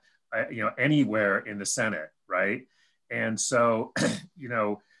got you know, anywhere in the Senate, right? And so, you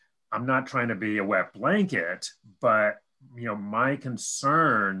know, I'm not trying to be a wet blanket, but you know, my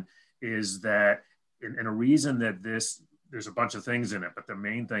concern is that, and a reason that there's a bunch of things in it, but the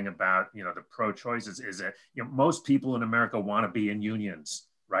main thing about, you know, the pro-choice is that, you know, most people in America want to be in unions,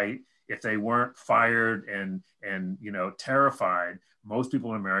 right? If they weren't fired and you know, terrified, most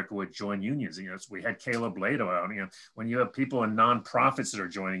people in America would join unions. You know, we had Caleb Lato out. You know, when you have people in nonprofits that are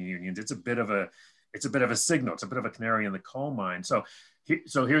joining unions, it's a bit of a signal. It's a bit of a canary in the coal mine. So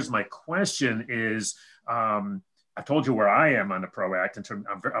here's my question: is I told you where I am on the PRO Act.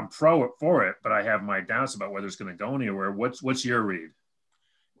 I'm pro for it, but I have my doubts about whether it's going to go anywhere. What's your read?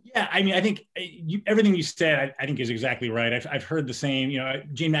 Yeah, I mean, I think everything you said, I think is exactly right. I've heard the same, you know,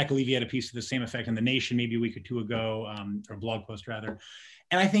 Jane McAlevey had a piece to the same effect in The Nation maybe a week or two ago, or a blog post rather.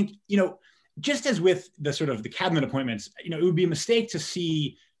 And I think, you know, just as with the sort of the cabinet appointments, you know, it would be a mistake to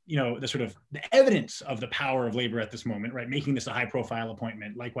see, you know, the sort of the evidence of the power of labor at this moment, right? Making this a high profile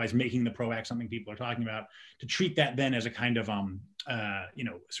appointment, likewise, making the PRO Act something people are talking about, to treat that then as a kind of, you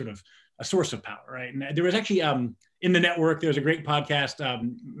know, sort of a source of power, right? And there was actually, in the network, there's a great podcast,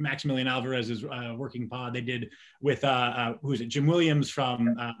 Maximilian Alvarez's Working Pod, they did with, who is it, Jim Williams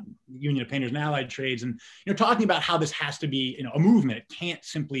from Union of Painters and Allied Trades, and, you know, talking about how this has to be, you know, a movement. It can't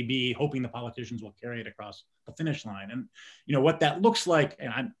simply be hoping the politicians will carry it across the finish line. And, you know, what that looks like,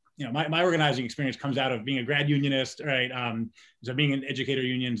 and I'm, you know, my organizing experience comes out of being a grad unionist, right? So being in educator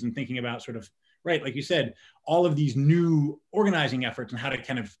unions and thinking about sort of, right, like you said, all of these new organizing efforts and how to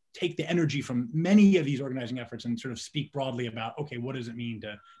kind of take the energy from many of these organizing efforts and sort of speak broadly about, okay, what does it mean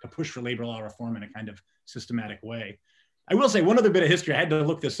to push for labor law reform in a kind of systematic way? I will say one other bit of history, I had to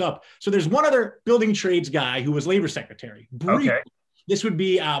look this up. So there's one other building trades guy who was labor secretary. Okay. This would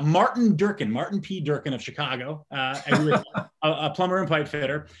be Martin P. Durkin of Chicago, and he was a plumber and pipe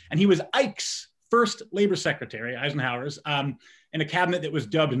fitter. And he was Ike's first labor secretary, Eisenhower's, in a cabinet that was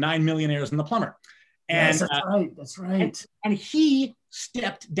dubbed 9 Millionaires and the Plumber. And, yes, that's right. That's right. And he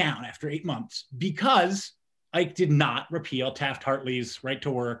stepped down after 8 months because Ike did not repeal Taft-Hartley's right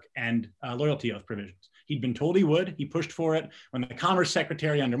to work and loyalty oath provisions. He'd been told he would. He pushed for it. When the Commerce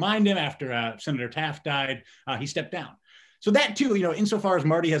Secretary undermined him after Senator Taft died, he stepped down. So that too, you know, insofar as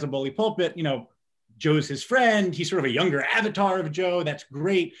Marty has a bully pulpit, you know, Joe's his friend. He's sort of a younger avatar of Joe. That's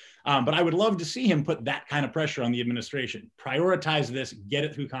great. But I would love to see him put that kind of pressure on the administration. Prioritize this, get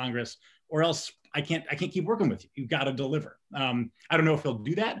it through Congress, or else I can't keep working with you. You've got to deliver. I don't know if he'll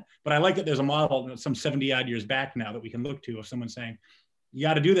do that, but I like that there's a model some 70 odd years back now that we can look to of someone saying, you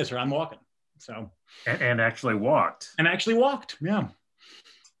got to do this or I'm walking. So and actually walked. And actually walked, yeah.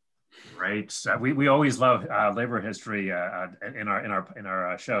 Right. We always love labor history in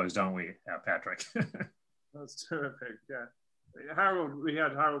our shows, don't we, Patrick? That's terrific. Yeah, we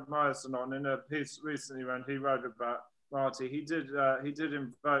had Harold Meyerson on in a piece recently when he wrote about Marty. He did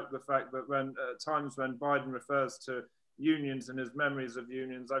invoke the fact that when times when Biden refers to unions and his memories of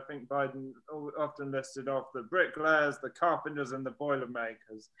unions, I think Biden often listed off the bricklayers, the carpenters, and the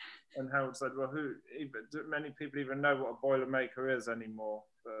Boilermakers. And Harold said, "Well, do many people even know what a Boilermaker is anymore?"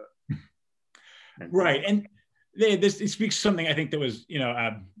 But right, and it speaks to something I think that was, you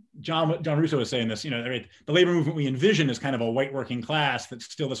know, John Russo was saying this. You know, the labor movement we envision is kind of a white working class that's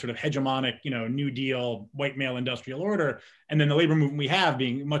still the sort of hegemonic, you know, New Deal white male industrial order, and then the labor movement we have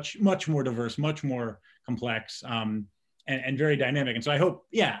being much more diverse, much more complex, and very dynamic. And so I hope,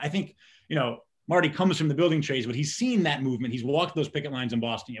 yeah, I think, you know, Marty comes from the building trades, but he's seen that movement. He's walked those picket lines in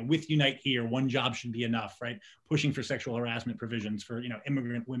Boston, with Unite Here, one job should be enough, right? Pushing for sexual harassment provisions for,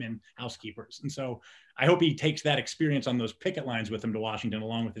 immigrant women housekeepers. And so I hope he takes that experience on those picket lines with him to Washington,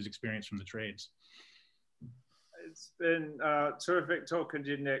 along with his experience from the trades. It's been terrific talking to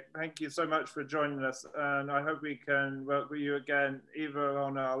you, Nick. Thank you so much for joining us. And I hope we can work with you again, either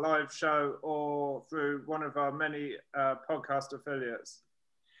on our live show or through one of our many podcast affiliates.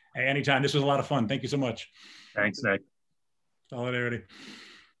 Hey, anytime. This was a lot of fun. Thank you so much. Thanks, Nick. Solidarity.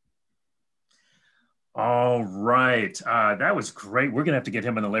 All right. That was great. We're going to have to get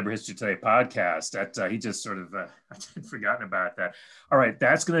him on the Labor History Today podcast. That he just sort of, I'd forgotten about that. All right.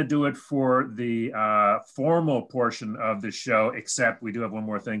 That's going to do it for the formal portion of the show, except we do have one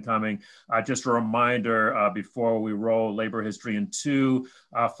more thing coming. Just a reminder before we roll Labor History in 2,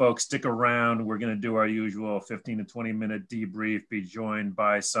 folks, stick around. We're going to do our usual 15 to 20 minute debrief, be joined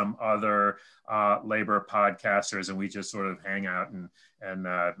by some other labor podcasters, and we just sort of hang out and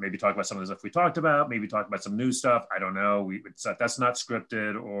maybe talk about some of the stuff we talked about, maybe talk about some new stuff. I don't know. That's not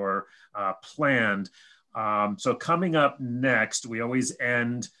scripted or planned. So coming up next, we always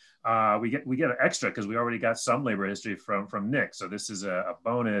end. We get an extra because we already got some labor history from Nick. So this is a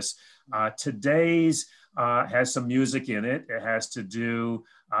bonus. Today's has some music in it. It has to do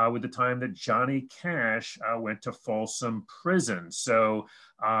with the time that Johnny Cash went to Folsom Prison. So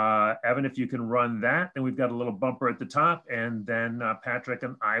Evan, if you can run that, then we've got a little bumper at the top, and then Patrick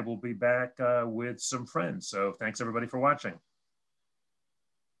and I will be back with some friends. So thanks everybody for watching.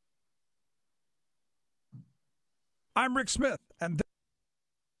 I'm Rick Smith, and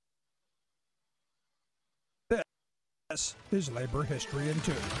this is Labor History in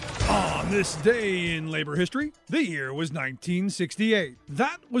 2. On this day in labor history, the year was 1968.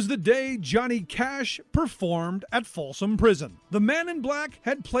 That was the day Johnny Cash performed at Folsom Prison. The Man in Black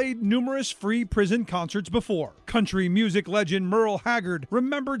had played numerous free prison concerts before. Country music legend Merle Haggard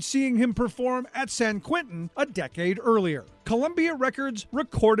remembered seeing him perform at San Quentin a decade earlier. Columbia Records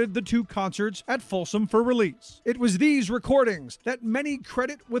recorded the 2 concerts at Folsom for release. It was these recordings that many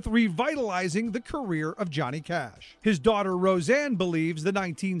credit with revitalizing the career of Johnny Cash. His daughter Roseanne believes the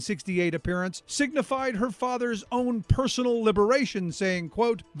 1968 appearance signified her father's own personal liberation, saying,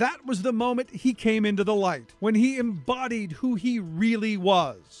 quote, "That was the moment he came into the light, when he embodied who he really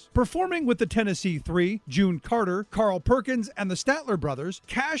was." Performing with the Tennessee Three, June Carter, Carl Perkins, and the Statler Brothers,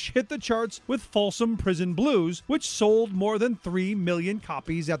 Cash hit the charts with Folsom Prison Blues, which sold more than 3 million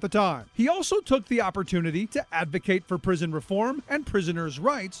copies at the time. He also took the opportunity to advocate for prison reform and prisoners'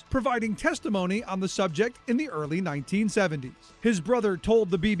 rights, providing testimony on the subject in the early 1970s. His brother told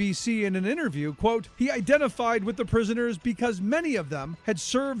the BBC in an interview, quote, "He identified with the prisoners because many of them had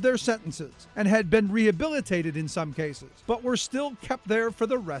served their sentences and had been rehabilitated in some cases, but were still kept there for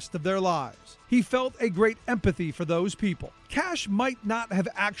the rest of their lives. He felt a great empathy for those people." Cash might not have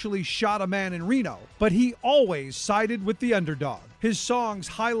actually shot a man in Reno, but he always sided with the underdog. His songs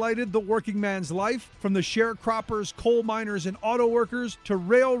highlighted the working man's life, from the sharecroppers, coal miners, and auto workers to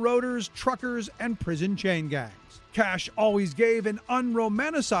railroaders, truckers, and prison chain gangs. Cash always gave an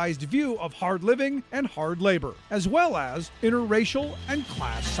unromanticized view of hard living and hard labor, as well as interracial and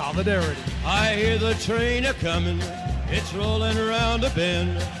class solidarity. I hear the train a-comin', it's rolling around a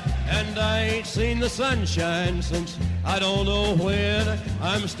bend, and I ain't seen the sunshine since I don't know when.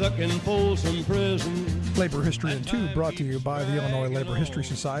 I'm stuck in Folsom Prison. Labor History in 2 brought to you by the Illinois Labor History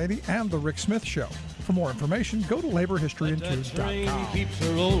Society and The Rick Smith Show. For more information, go to laborhistoryin2.com. Keeps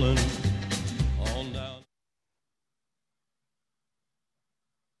a rolling on down.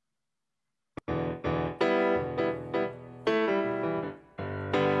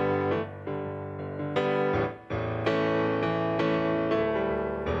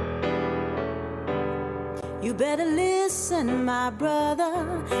 You better listen, my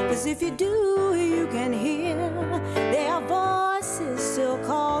brother, 'cause if you do, you can hear there are voices still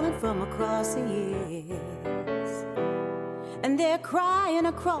calling from across the years. And they're crying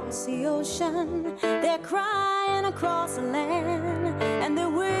across the ocean, they're crying across the land, and they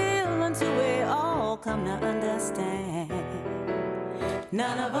will until we all come to understand.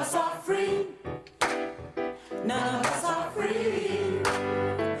 None of us are free, none of us are free,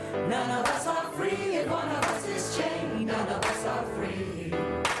 none of us are free, if one of us is chained, none of us are free,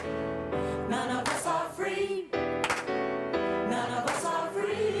 none of us are free, none of us are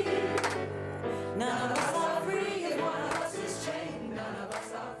free, none of us are free, if one of us is chained, none of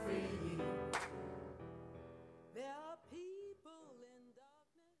us are free. There are people in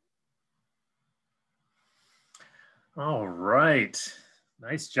darkness. All right.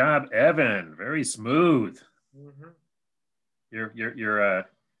 Nice job, Evan. Very smooth. Mm-hmm.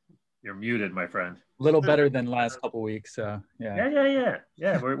 You're muted, my friend. A little better than last couple weeks. Yeah.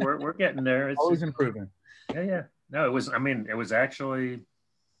 Yeah. We're getting there. It's always improving. Yeah. No, it was. I mean, it was actually.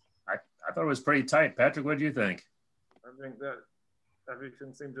 I thought it was pretty tight. Patrick, what do you think? I think that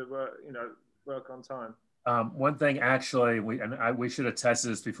everything seemed to work on time. One thing, actually, we should have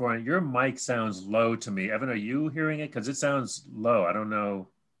tested this before. Your mic sounds low to me. Evan, are you hearing it? Because it sounds low. I don't know.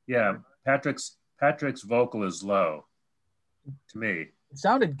 Yeah, Patrick's vocal is low to me. It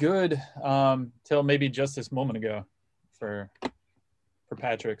sounded good till maybe just this moment ago for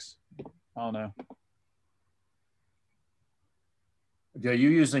Patrick's. I don't know. Are you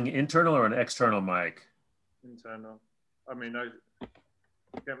using internal or an external mic? Internal. I mean, I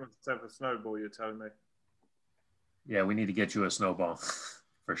get myself a snowball, you're telling me. Yeah, we need to get you a snowball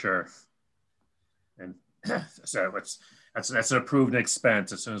for sure. And so that's an approved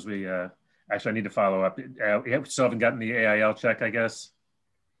expense as soon as we actually I need to follow up. We still haven't gotten the AIL check, I guess.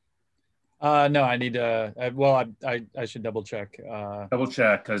 No, I need to. I should double check. Double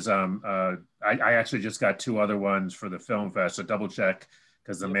check because I actually just got 2 other ones for the film fest. So double check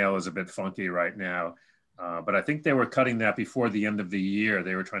because the mail is a bit funky right now. But I think they were cutting that before the end of the year.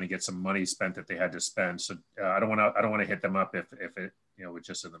 They were trying to get some money spent that they had to spend. So I don't want to hit them up if it was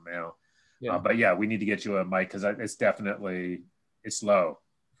just in the mail. Yeah. But yeah, we need to get you a mic because it's low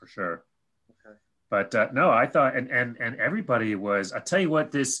for sure. Okay. But no, I thought and everybody was. I tell you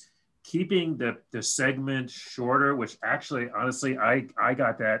what, this. Keeping the segment shorter, which actually, honestly, I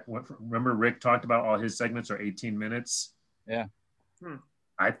got that. Remember Rick talked about all his segments are 18 minutes? Yeah.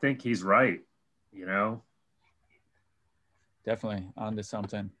 I think he's right, Definitely onto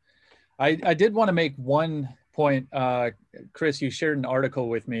something. I did want to make one point. Chris, you shared an article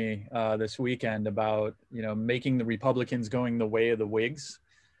with me this weekend about, making the Republicans going the way of the Whigs.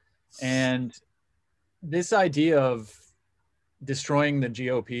 And this idea of destroying the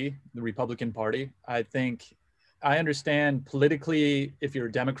GOP, the Republican Party. I understand politically, if you're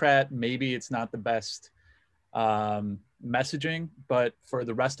a Democrat, maybe it's not the best messaging, but for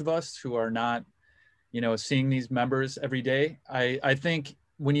the rest of us who are not, seeing these members every day, I think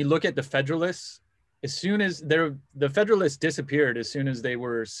when you look at the Federalists, as soon as the Federalists disappeared, as soon as they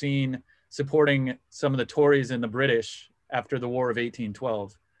were seen supporting some of the Tories and the British after the War of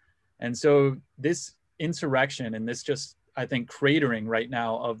 1812. And so this insurrection and this just, I think, cratering right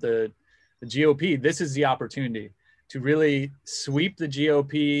now of the GOP, this is the opportunity to really sweep the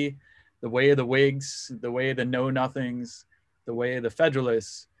GOP the way of the Whigs, the way of the know-nothings, the way of the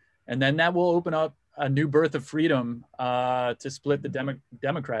Federalists. And then that will open up a new birth of freedom to split the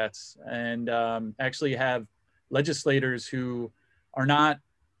Democrats and actually have legislators who are not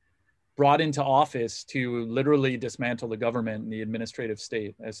brought into office to literally dismantle the government and the administrative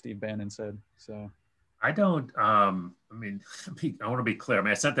state, as Steve Bannon said. So I don't, I want to be clear.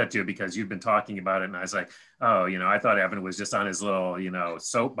 I sent that to you because you've been talking about it and I was like, oh, I thought Evan was just on his little,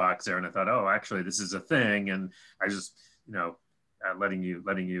 soapbox there. And I thought, oh, actually this is a thing. And I just, letting you,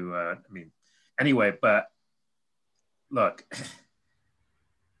 anyway, but look,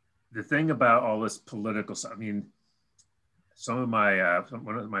 the thing about all this political stuff, one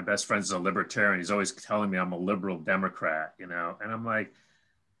of my best friends is a libertarian. He's always telling me I'm a liberal Democrat, and I'm like,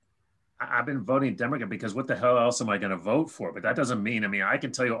 I've been voting Democrat because what the hell else am I going to vote for? But that doesn't mean, I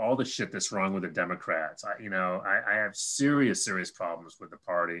can tell you all the shit that's wrong with the Democrats. I have serious problems with the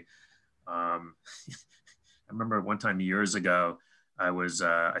party. I remember one time years ago,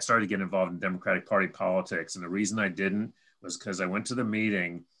 I started getting involved in Democratic Party politics. And the reason I didn't was because I went to the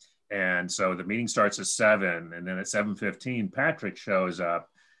meeting. And so the meeting starts at 7. And then at 7:15, Patrick shows up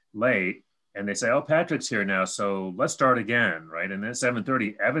late. And they say, oh, Patrick's here now, so let's start again, right? And then at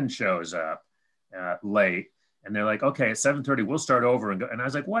 7:30, Evan shows up late. And they're like, okay, at 7:30, we'll start over and go. And I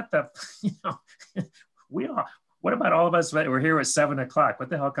was like, what the, what about all of us that were here at 7 o'clock? What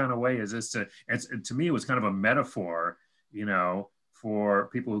the hell kind of way is this and to me, it was kind of a metaphor, for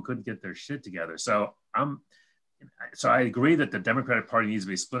people who couldn't get their shit together. So I agree that the Democratic Party needs to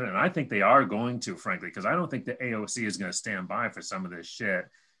be split. And I think they are going to, frankly, because I don't think the AOC is going to stand by for some of this shit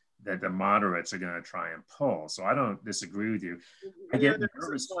that the moderates are going to try and pull. So I don't disagree with you. I get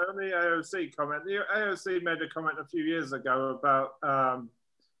nervous. On the AOC comment, the AOC made a comment a few years ago about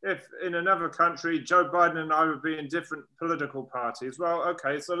if in another country, Joe Biden and I would be in different political parties. Well,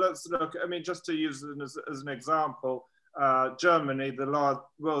 okay, so let's look, just to use it as an example, Germany, the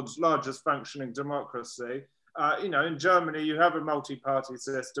world's largest functioning democracy, in Germany, you have a multi-party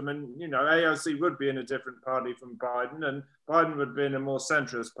system and, AOC would be in a different party from Biden and Biden would be in a more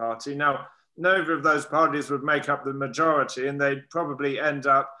centrist party. Now, neither of those parties would make up the majority and they'd probably end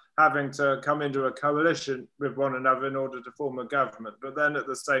up having to come into a coalition with one another in order to form a government. But then at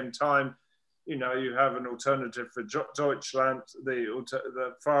the same time, you know, you have an alternative for Deutschland,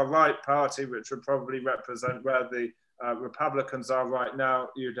 the far-right party, which would probably represent where the Republicans are right now.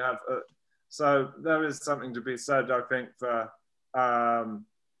 You'd have, so there is something to be said, I think, for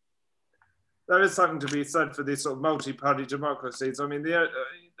there is something to be said for these sort of multi-party democracies. I mean,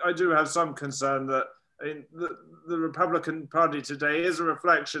 I do have some concern that the Republican Party today is a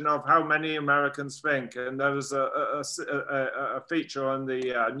reflection of how many Americans think. And there was a feature on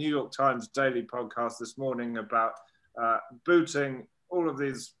the New York Times Daily podcast this morning about booting all of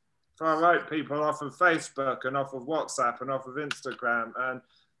these far-right people off of Facebook and off of WhatsApp and off of Instagram. And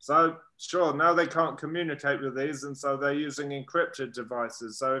so, sure, now they can't communicate with these, and so they're using encrypted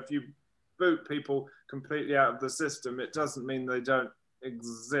devices. So if you boot people completely out of the system, it doesn't mean they don't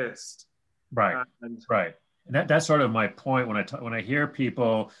exist. Right, right. And that's sort of my point when I hear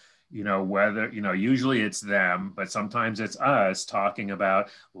people, you know, whether, you know, usually it's them, but sometimes it's us talking about,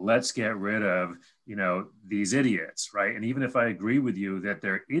 let's get rid of, you know, these idiots, right? And even if I agree with you that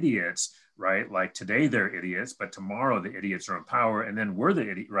they're idiots, right? Like today they're idiots, but tomorrow the idiots are in power and then we're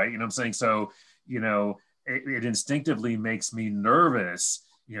the idiot, right? You know what I'm saying? So, you know, it instinctively makes me nervous,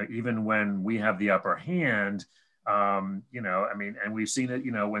 you know, even when we have the upper hand. You know, I mean, and we've seen it,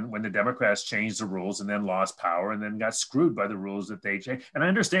 you know, when the Democrats changed the rules and then lost power and then got screwed by the rules that they changed. And I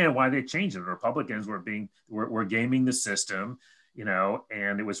understand why they changed it. The Republicans were gaming the system, you know,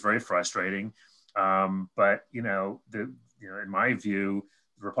 and it was very frustrating. But, you know, in my view,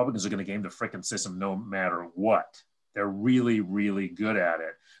 the Republicans are going to game the frickin' system no matter what. They're really, really good at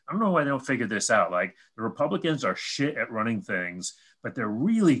it. I don't know why they don't figure this out. Like, the Republicans are shit at running things, but they're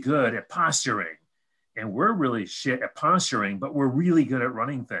really good at posturing. And we're really shit at posturing, but we're really good at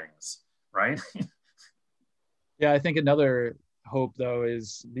running things, right? Yeah, I think another hope, though,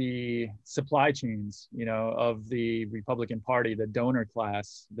 is the supply chains, you know, of the Republican Party, the donor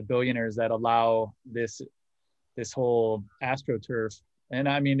class, the billionaires that allow this whole AstroTurf. And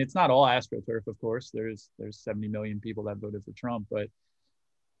I mean, it's not all AstroTurf, of course. There's 70 million people that voted for Trump, but,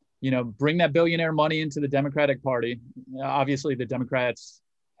 you know, bring that billionaire money into the Democratic Party. Obviously, the Democrats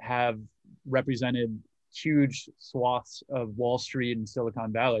have represented huge swaths of Wall Street and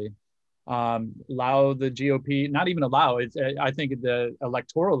Silicon Valley. Allow the GOP, not even allow it. I think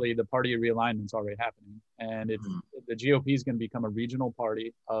electorally, the party realignment is already happening, and the GOP is going to become a regional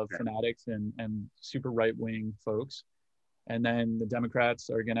party of fanatics and super right wing folks, and then the Democrats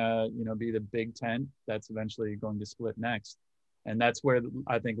are going to, you know, be the big tent that's eventually going to split next, and that's where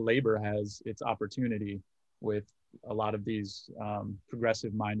I think labor has its opportunity with a lot of these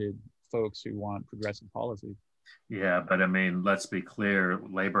progressive-minded folks who want progressive policy. Yeah, but I mean, let's be clear.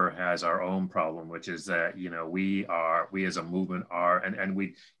 Labor has our own problem, which is that, you know, we as a movement are, and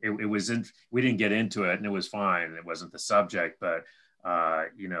we didn't get into it, and it was fine. It wasn't the subject, but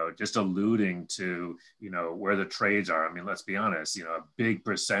you know, just alluding to, you know, where the trades are. I mean, let's be honest. You know, a big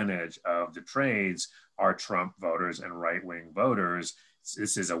percentage of the trades are Trump voters and right-wing voters.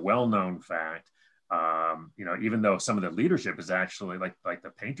 This is a well-known fact. You know, even though some of the leadership is actually like the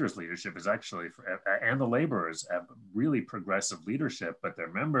painters leadership is actually, and the laborers have really progressive leadership, but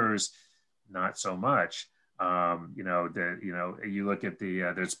their members, not so much. You know, you look at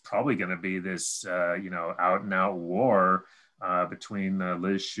there's probably going to be this, you know, out and out war between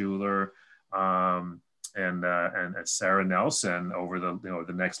Liz Schuler and Sarah Nelson over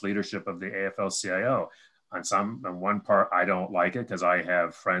the next leadership of the AFL-CIO. On one part, I don't like it because I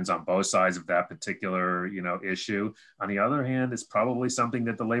have friends on both sides of that particular, you know, issue. On the other hand, it's probably something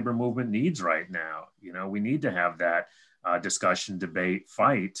that the labor movement needs right now. You know, we need to have that discussion, debate,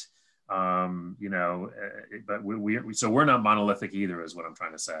 fight. You know, but so we're not monolithic either, is what I'm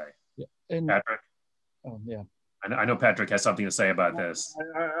trying to say. Yeah. And, Patrick. Oh yeah. I know Patrick has something to say about this.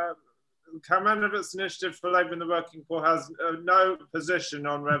 Kamenovic's Initiative for Labour in the Working Poor has no position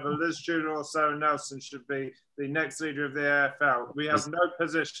on whether Liz Schuler or Sarah Nelson should be the next leader of the AFL. We have no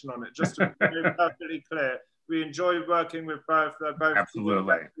position on it, just to be perfectly clear. We enjoy working with both. They're both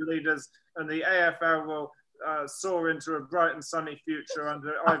absolutely leaders, and the AFL will soar into a bright and sunny future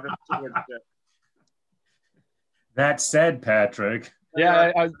under either stewardship. That said, Patrick.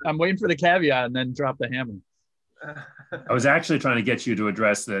 Yeah, I'm waiting for the caveat and then drop the hammer. I was actually trying to get you to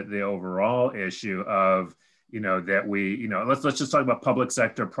address the overall issue of, you know, that we, you know, let's just talk about public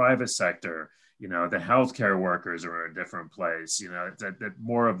sector, private sector. You know, the healthcare workers are in a different place. You know, that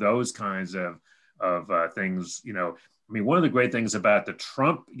more of those kinds of things. You know, I mean, one of the great things about the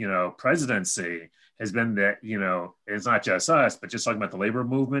Trump, you know, presidency has been that, you know, it's not just us, but just talking about the labor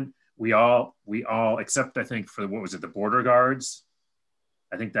movement. We all, except I think for what was it, the border guards.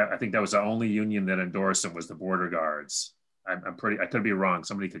 I think that was the only union that endorsed him was the border guards. I could be wrong.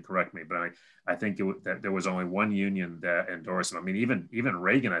 Somebody could correct me, but I think that there was only one union that endorsed him. I mean, even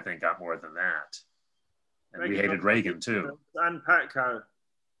Reagan, I think, got more than that. And we hated Reagan too. And Patco.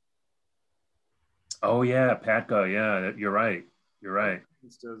 Oh yeah, Patco. Yeah, you're right. You're right.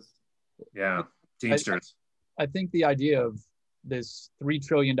 Teamsters. Yeah, Teamsters. I think the idea of this $3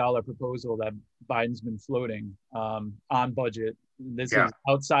 trillion proposal that Biden's been floating on budget. This is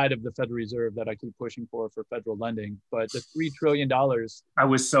outside of the Federal Reserve that I keep pushing for federal lending. But the $3 trillion. I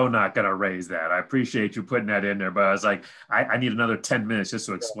was so not going to raise that. I appreciate you putting that in there, but I was like, I need another 10 minutes just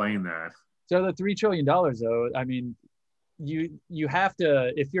to explain that. So the $3 trillion, though, I mean, you have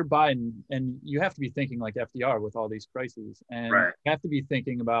to, if you're Biden, and you have to be thinking like FDR with all these crises, and you have to be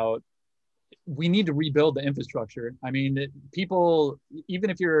thinking about, we need to rebuild the infrastructure. I mean, people, even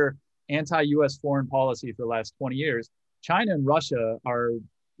if you're anti-US foreign policy for the last 20 years, China and Russia are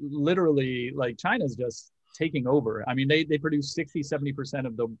literally, like, China's just taking over. I mean, they produce 60-70%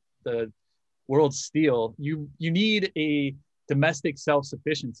 of the world's steel. You need a domestic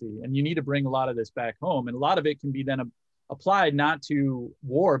self-sufficiency, and you need to bring a lot of this back home. And a lot of it can be then applied not to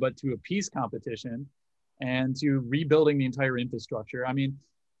war, but to a peace competition and to rebuilding the entire infrastructure. I mean,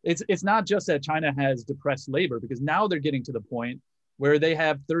 it's not just that China has depressed labor, because now they're getting to the point where they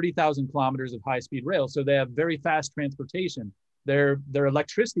have 30,000 kilometers of high-speed rail. So they have very fast transportation. Their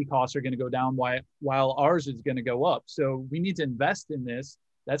electricity costs are going to go down while ours is going to go up. So we need to invest in this.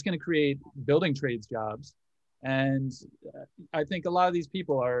 That's going to create building trades jobs. And I think a lot of these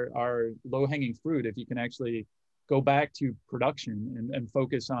people are low-hanging fruit if you can actually go back to production and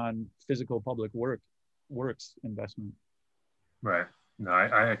focus on physical public works investment. Right. No,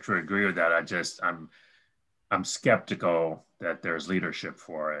 I actually agree with that. I'm skeptical that there's leadership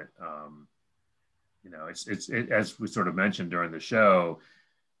for it. It's as we sort of mentioned during the show,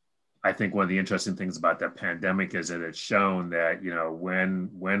 I think one of the interesting things about that pandemic is that it's shown that, when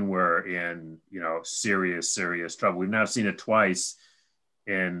we're in, serious trouble, we've now seen it twice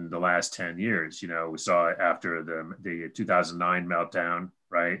in the last 10 years. We saw it after the 2009 meltdown,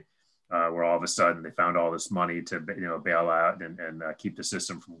 right? Where all of a sudden they found all this money to, bail out and keep the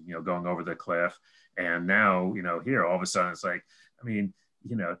system from, going over the cliff. And now, here, all of a sudden it's like, I mean,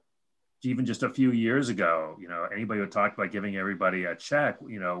 even just a few years ago, anybody who talked about giving everybody a check,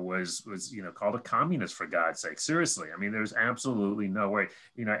 was called a communist, for God's sake. Seriously. I mean, there's absolutely no way,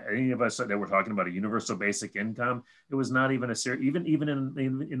 any of us that were talking about a universal basic income, it was not even a serious, even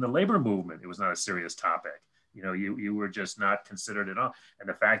in the labor movement, it was not a serious topic. You were just not considered at all. And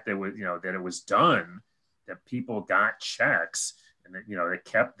the fact that that it was done, that people got checks and that, they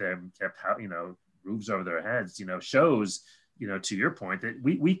kept roofs over their heads, shows, to your point, that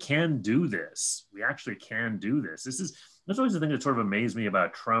we can do this. We actually can do this. That's always the thing that sort of amazed me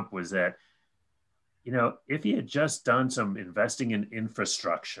about Trump, was that, if he had just done some investing in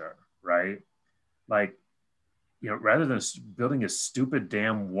infrastructure, right? Like, rather than building a stupid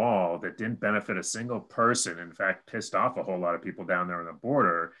damn wall that didn't benefit a single person, in fact, pissed off a whole lot of people down there on the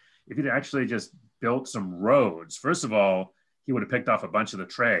border, if he'd actually just built some roads, first of all, he would have picked off a bunch of the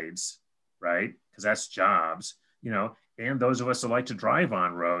trades, right? Because that's jobs, and those of us that like to drive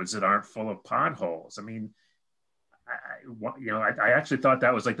on roads that aren't full of potholes. I mean, I actually thought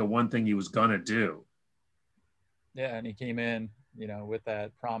that was like the one thing he was gonna do. Yeah, and he came in, with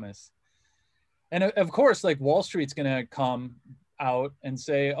that promise. And of course, like, Wall Street's gonna come out and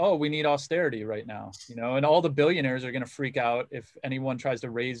say, oh, we need austerity right now, and all the billionaires are gonna freak out if anyone tries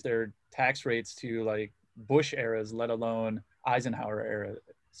to raise their tax rates to like Bush eras, let alone Eisenhower era.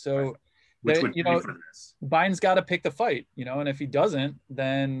 So, which would pay for this. Biden's got to pick the fight, and if he doesn't,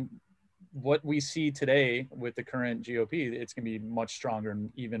 then what we see today with the current GOP, it's going to be much stronger and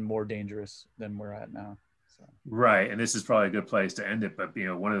even more dangerous than we're at now. So. Right. And this is probably a good place to end it. But,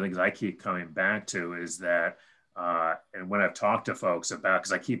 one of the things I keep coming back to is that, and when I've talked to folks about,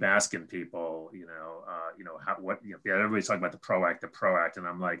 because I keep asking people, everybody's talking about the PRO Act, and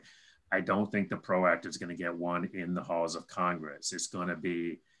I'm like, I don't think the PRO Act is going to get one in the halls of Congress. It's going to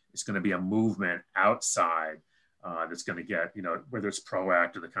be a movement outside that's going to get, whether it's PRO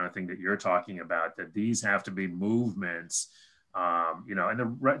Act or the kind of thing that you're talking about, that these have to be movements, and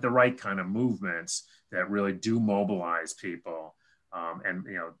the right kind of movements that really do mobilize people. And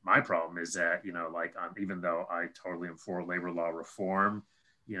my problem is that, even though I totally am for labor law reform,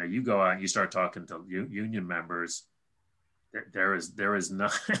 you go out and you start talking to union members, there is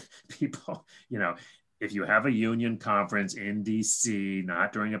not people, if you have a union conference in DC,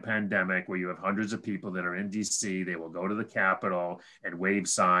 not during a pandemic, where you have hundreds of people that are in DC, they will go to the Capitol and wave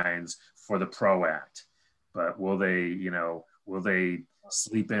signs for the PRO Act. But will they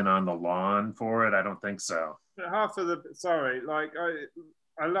sleep in on the lawn for it. I don't think so. Half of the, sorry, like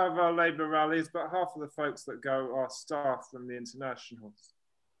I love our Labour rallies, but half of the folks that go are staff from the internationals.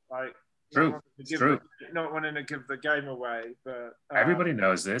 Like, True. It's true. Not wanting to give the game away, but everybody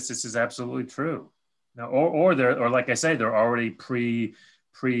knows this. This is absolutely true. Now, or like I say, they're already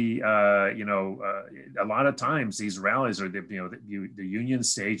a lot of times these rallies are the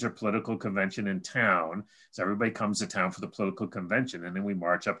unions stage their political convention in town. So everybody comes to town for the political convention, and then we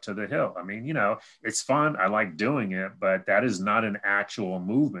march up to the Hill. I mean, it's fun. I like doing it, but that is not an actual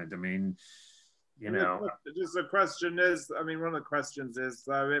movement. I mean, just the question is, I mean, one of the questions is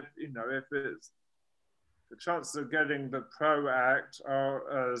though, if it's the chances of getting the PRO Act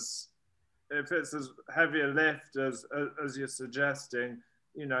are if it's as heavy a lift as you're suggesting,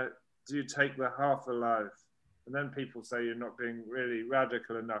 do you take the half a loaf? And then people say you're not being really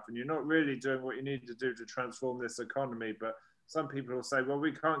radical enough and you're not really doing what you need to do to transform this economy. But some people will say, well,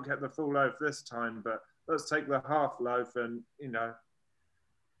 we can't get the full loaf this time, but let's take the half loaf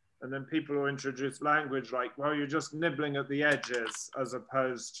and then people will introduce language like, well, you're just nibbling at the edges as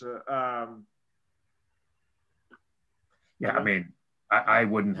opposed to... Yeah, I mean, I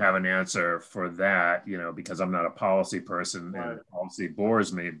wouldn't have an answer for that, because I'm not a policy person and policy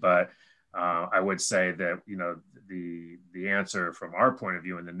bores me. But I would say that, the answer from our point of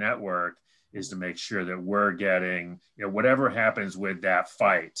view in the network is to make sure that we're getting, whatever happens with that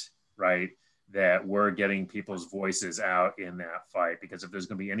fight, right, that we're getting people's voices out in that fight. Because if there's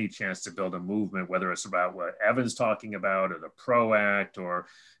going to be any chance to build a movement, whether it's about what Evan's talking about or the PRO Act or,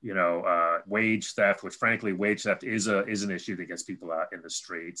 wage theft, which frankly, wage theft is an issue that gets people out in the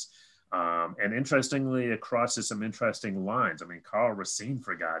streets. And interestingly, it crosses some interesting lines. I mean, Karl Racine,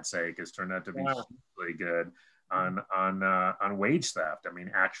 for God's sake, has turned out to be really good on wage theft. I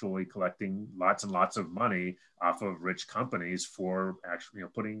mean, actually collecting lots and lots of money off of rich companies for actually,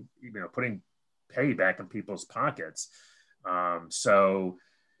 putting pay back in people's pockets. And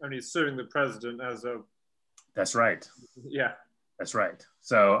he's suing the president as a... That's right. Yeah. That's right.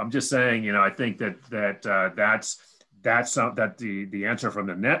 So I'm just saying, I think that the answer from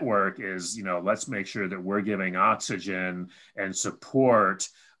the network is, let's make sure that we're giving oxygen and support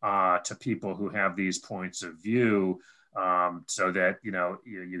to people who have these points of view, so that,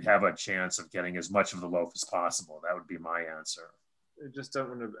 you have a chance of getting as much of the loaf as possible. That would be my answer. I just don't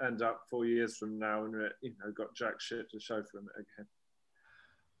want to end up 4 years from now and got jack shit to show for it again.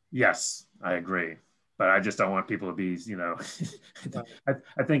 Yes, I agree, but I just don't want people to be,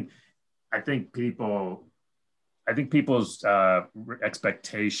 I think people's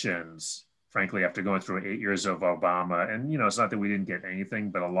expectations, frankly, after going through 8 years of Obama, and it's not that we didn't get anything,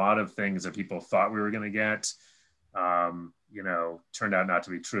 but a lot of things that people thought we were going to get, turned out not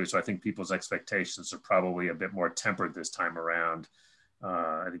to be true. So I think people's expectations are probably a bit more tempered this time around.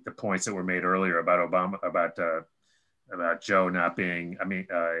 I think the points that were made earlier about Obama, about Joe not being, a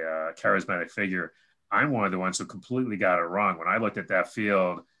charismatic figure, I'm one of the ones who completely got it wrong. When I looked at that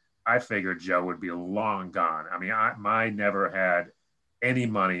field, I figured Joe would be long gone. I mean, I never had any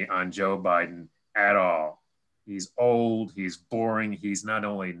money on Joe Biden at all. He's old, he's boring, he's not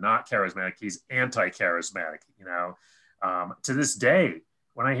only not charismatic, he's anti-charismatic, to this day,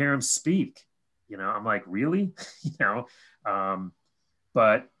 when I hear him speak, I'm like, really?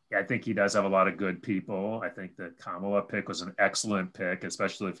 But I think he does have a lot of good people. I think the Kamala pick was an excellent pick,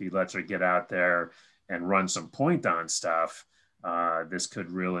 especially if he lets her get out there and run some point on stuff. This could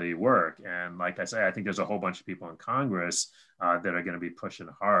really work. And like I say, I think there's a whole bunch of people in Congress that are going to be pushing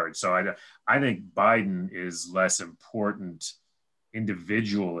hard. So I think Biden is less important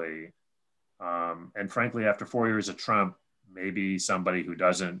individually. And frankly, after 4 years of Trump, maybe somebody who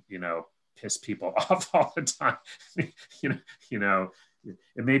doesn't, piss people off all the time, it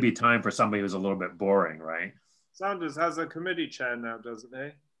may be time for somebody who's a little bit boring, right? Sanders has a committee chair now, doesn't he?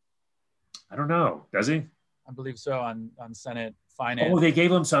 I don't know. Does he? I believe so, on Senate Finance. Oh, they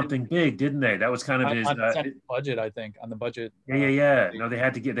gave him something big, didn't they? That was kind of his Senate budget, I think, on the budget. Yeah. No, they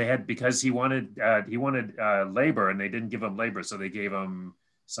had because he wanted labor, and they didn't give him labor, so they gave him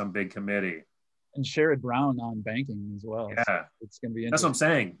some big committee. And Sherrod Brown on banking as well. Yeah, so it's going to be interesting. That's what I'm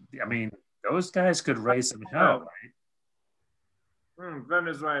saying. I mean, those guys could raise some hell, right?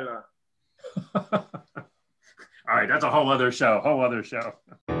 Venezuela. All right, that's a whole other show.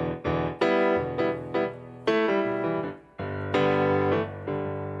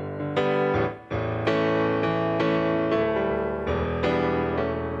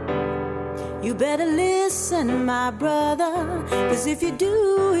 You better listen, my brother, 'cause if you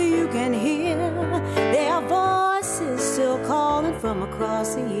do, you can hear there are voices still calling from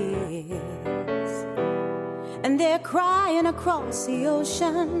across the years. And And they're crying across the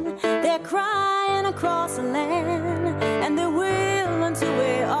ocean, they're crying across the land, and they will until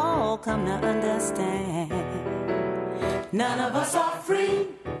we all come to understand. None of us are free,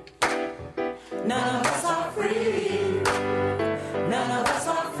 none of us are free, none of us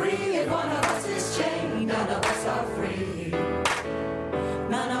are free if one of us